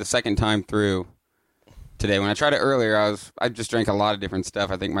more the second time through today. When I tried it earlier, I just drank a lot of different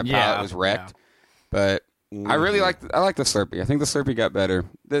stuff. I think my palate Yeah, was wrecked. But I really like the Slurpee. I think the Slurpee got better.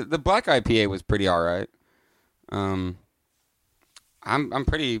 The black IPA was pretty all right. I'm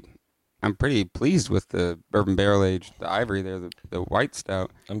pretty pleased with the bourbon barrel aged, the Ivory there, the white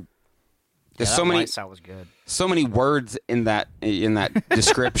stout. There's Yeah, so that many white stout was good. so many words in that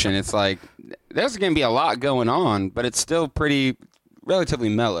description. It's like there's going to be a lot going on, but it's still relatively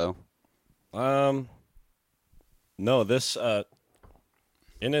mellow. No, this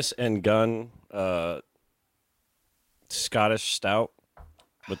Innis and Gunn Scottish stout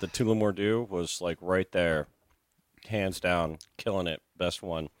with the Tullamore Dew was right there, hands down, killing it, best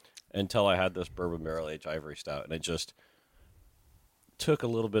one. Until I had this bourbon barrel aged Ivory stout, and it just took a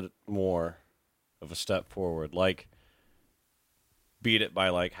little bit more of a step forward. Beat it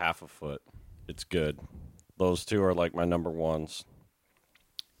by half a foot. It's good. Those two are my number ones.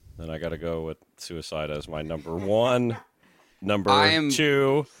 Then I got to go with Suicide as my number one. Number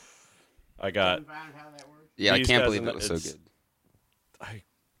two, I got. Found how that works. Yeah, I These can't guys believe and it was so it's- good.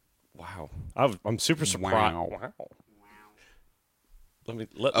 Wow, I'm super surprised. Wow.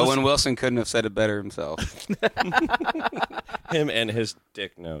 Let's Owen Wilson couldn't have said it better himself. him and his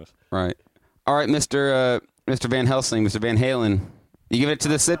dick nose. Right. All right, Mr. Van Helsing, Mr. Van Halen. You give it to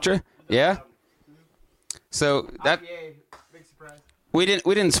the Citra? Yeah? So that IPA, big surprise. we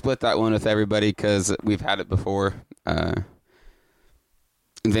didn't split that one with everybody cuz we've had it before. And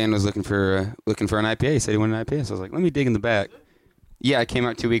Van was looking for an IPA. He said he wanted an IPA. So I was like, "Let me dig in the back." Yeah, it came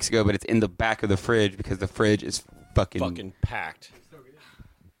out 2 weeks ago, but it's in the back of the fridge because the fridge is fucking packed.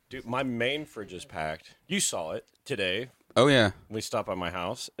 Dude, my main fridge is packed. You saw it today. Oh yeah. When we stopped by my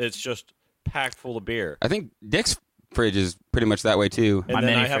house. It's just packed full of beer. I think Dick's fridge is pretty much that way too. And My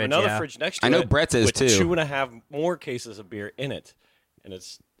then mini I have fridge, another yeah. fridge next to I it. know Brett's is with too. 2.5 more cases of beer in it, and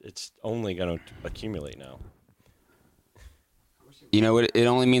it's only going to accumulate now. You know, it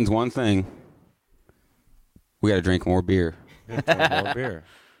only means one thing. We got to drink more beer. More beer.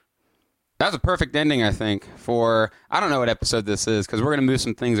 That was a perfect ending, I think, for I don't know what episode this is because we're going to move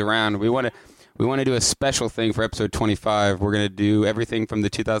some things around. We want to do a special thing for episode 25. We're going to do everything from the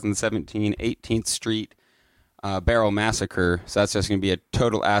 2017 18th Street Barrel Massacre. So that's just going to be a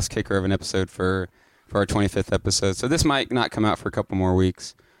total ass kicker of an episode for our 25th episode. So this might not come out for a couple more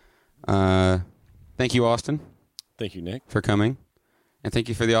weeks. Thank you, Austin. Thank you, Nick. For coming, and thank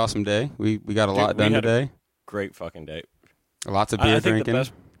you for the awesome day. We got a lot we done had a today. Great fucking day. Lots of beer I think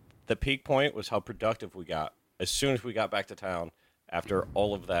drinking. the peak point was how productive we got as soon as we got back to town after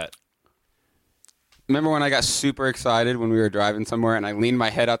all of that. Remember when I got super excited when we were driving somewhere and I leaned my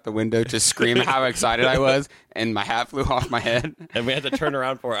head out the window to scream how excited I was and my hat flew off my head? And we had to turn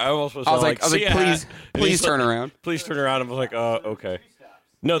around for it. I almost was, I was like, like, "See ya." please, And he's please turn like, around. Please turn around. I was like, okay.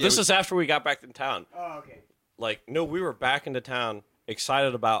 No, this is after we got back in town. Oh, okay. Like, no, we were back into town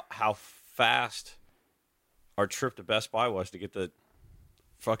excited about how fast our trip to Best Buy was to get the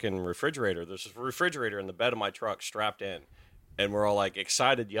fucking refrigerator. There's a refrigerator in the bed of my truck strapped in. And we're all like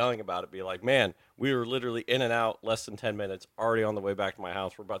excited, yelling about it, be like, man, we were literally in and out less than 10 minutes, already on the way back to my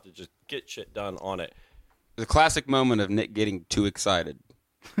house. We're about to just get shit done on it. The classic moment of Nick getting too excited.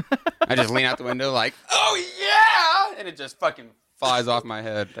 I just lean out the window like, oh yeah! And it just fucking flies off my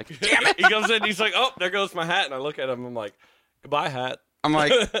head. Like, damn it! He comes in, he's like, oh, there goes my hat. And I look at him, I'm like, goodbye, hat. I'm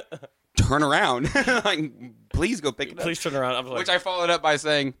like, turn around. Like, please go pick it up. Please turn around. I was like, Which I followed up by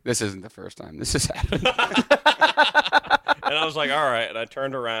saying, this isn't the first time this has happened. and I was like, all right. And I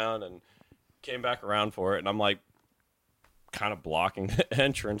turned around and came back around for it. And I'm like, kind of blocking the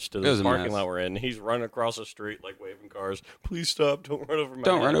entrance to It was the a parking mess. lot we're in. He's running across the street, like waving cars. Please stop. Don't run over my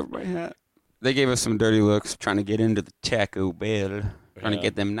Don't hat." run over my hat. They gave us some dirty looks trying to get into the Taco Bell. Trying to Yeah.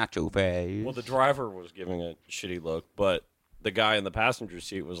 get them nacho fries. Well, the driver was giving a shitty look, but the guy in the passenger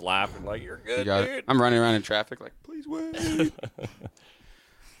seat was laughing like, you're You good, got dude. it. I'm running around in traffic like, please wait.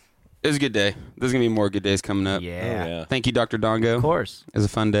 It was a good day. There's going to be more good days coming up. Yeah. Oh, yeah. Thank you, Dr. Dongo. Of course. It was a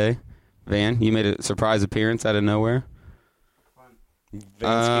fun day. Van, you made a surprise appearance out of nowhere.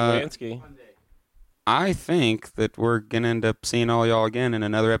 Vansky. One day. I think that we're going to end up seeing all y'all again in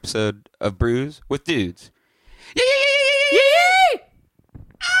another episode of Brews with Dudes. Yee!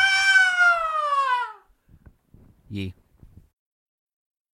 Yee.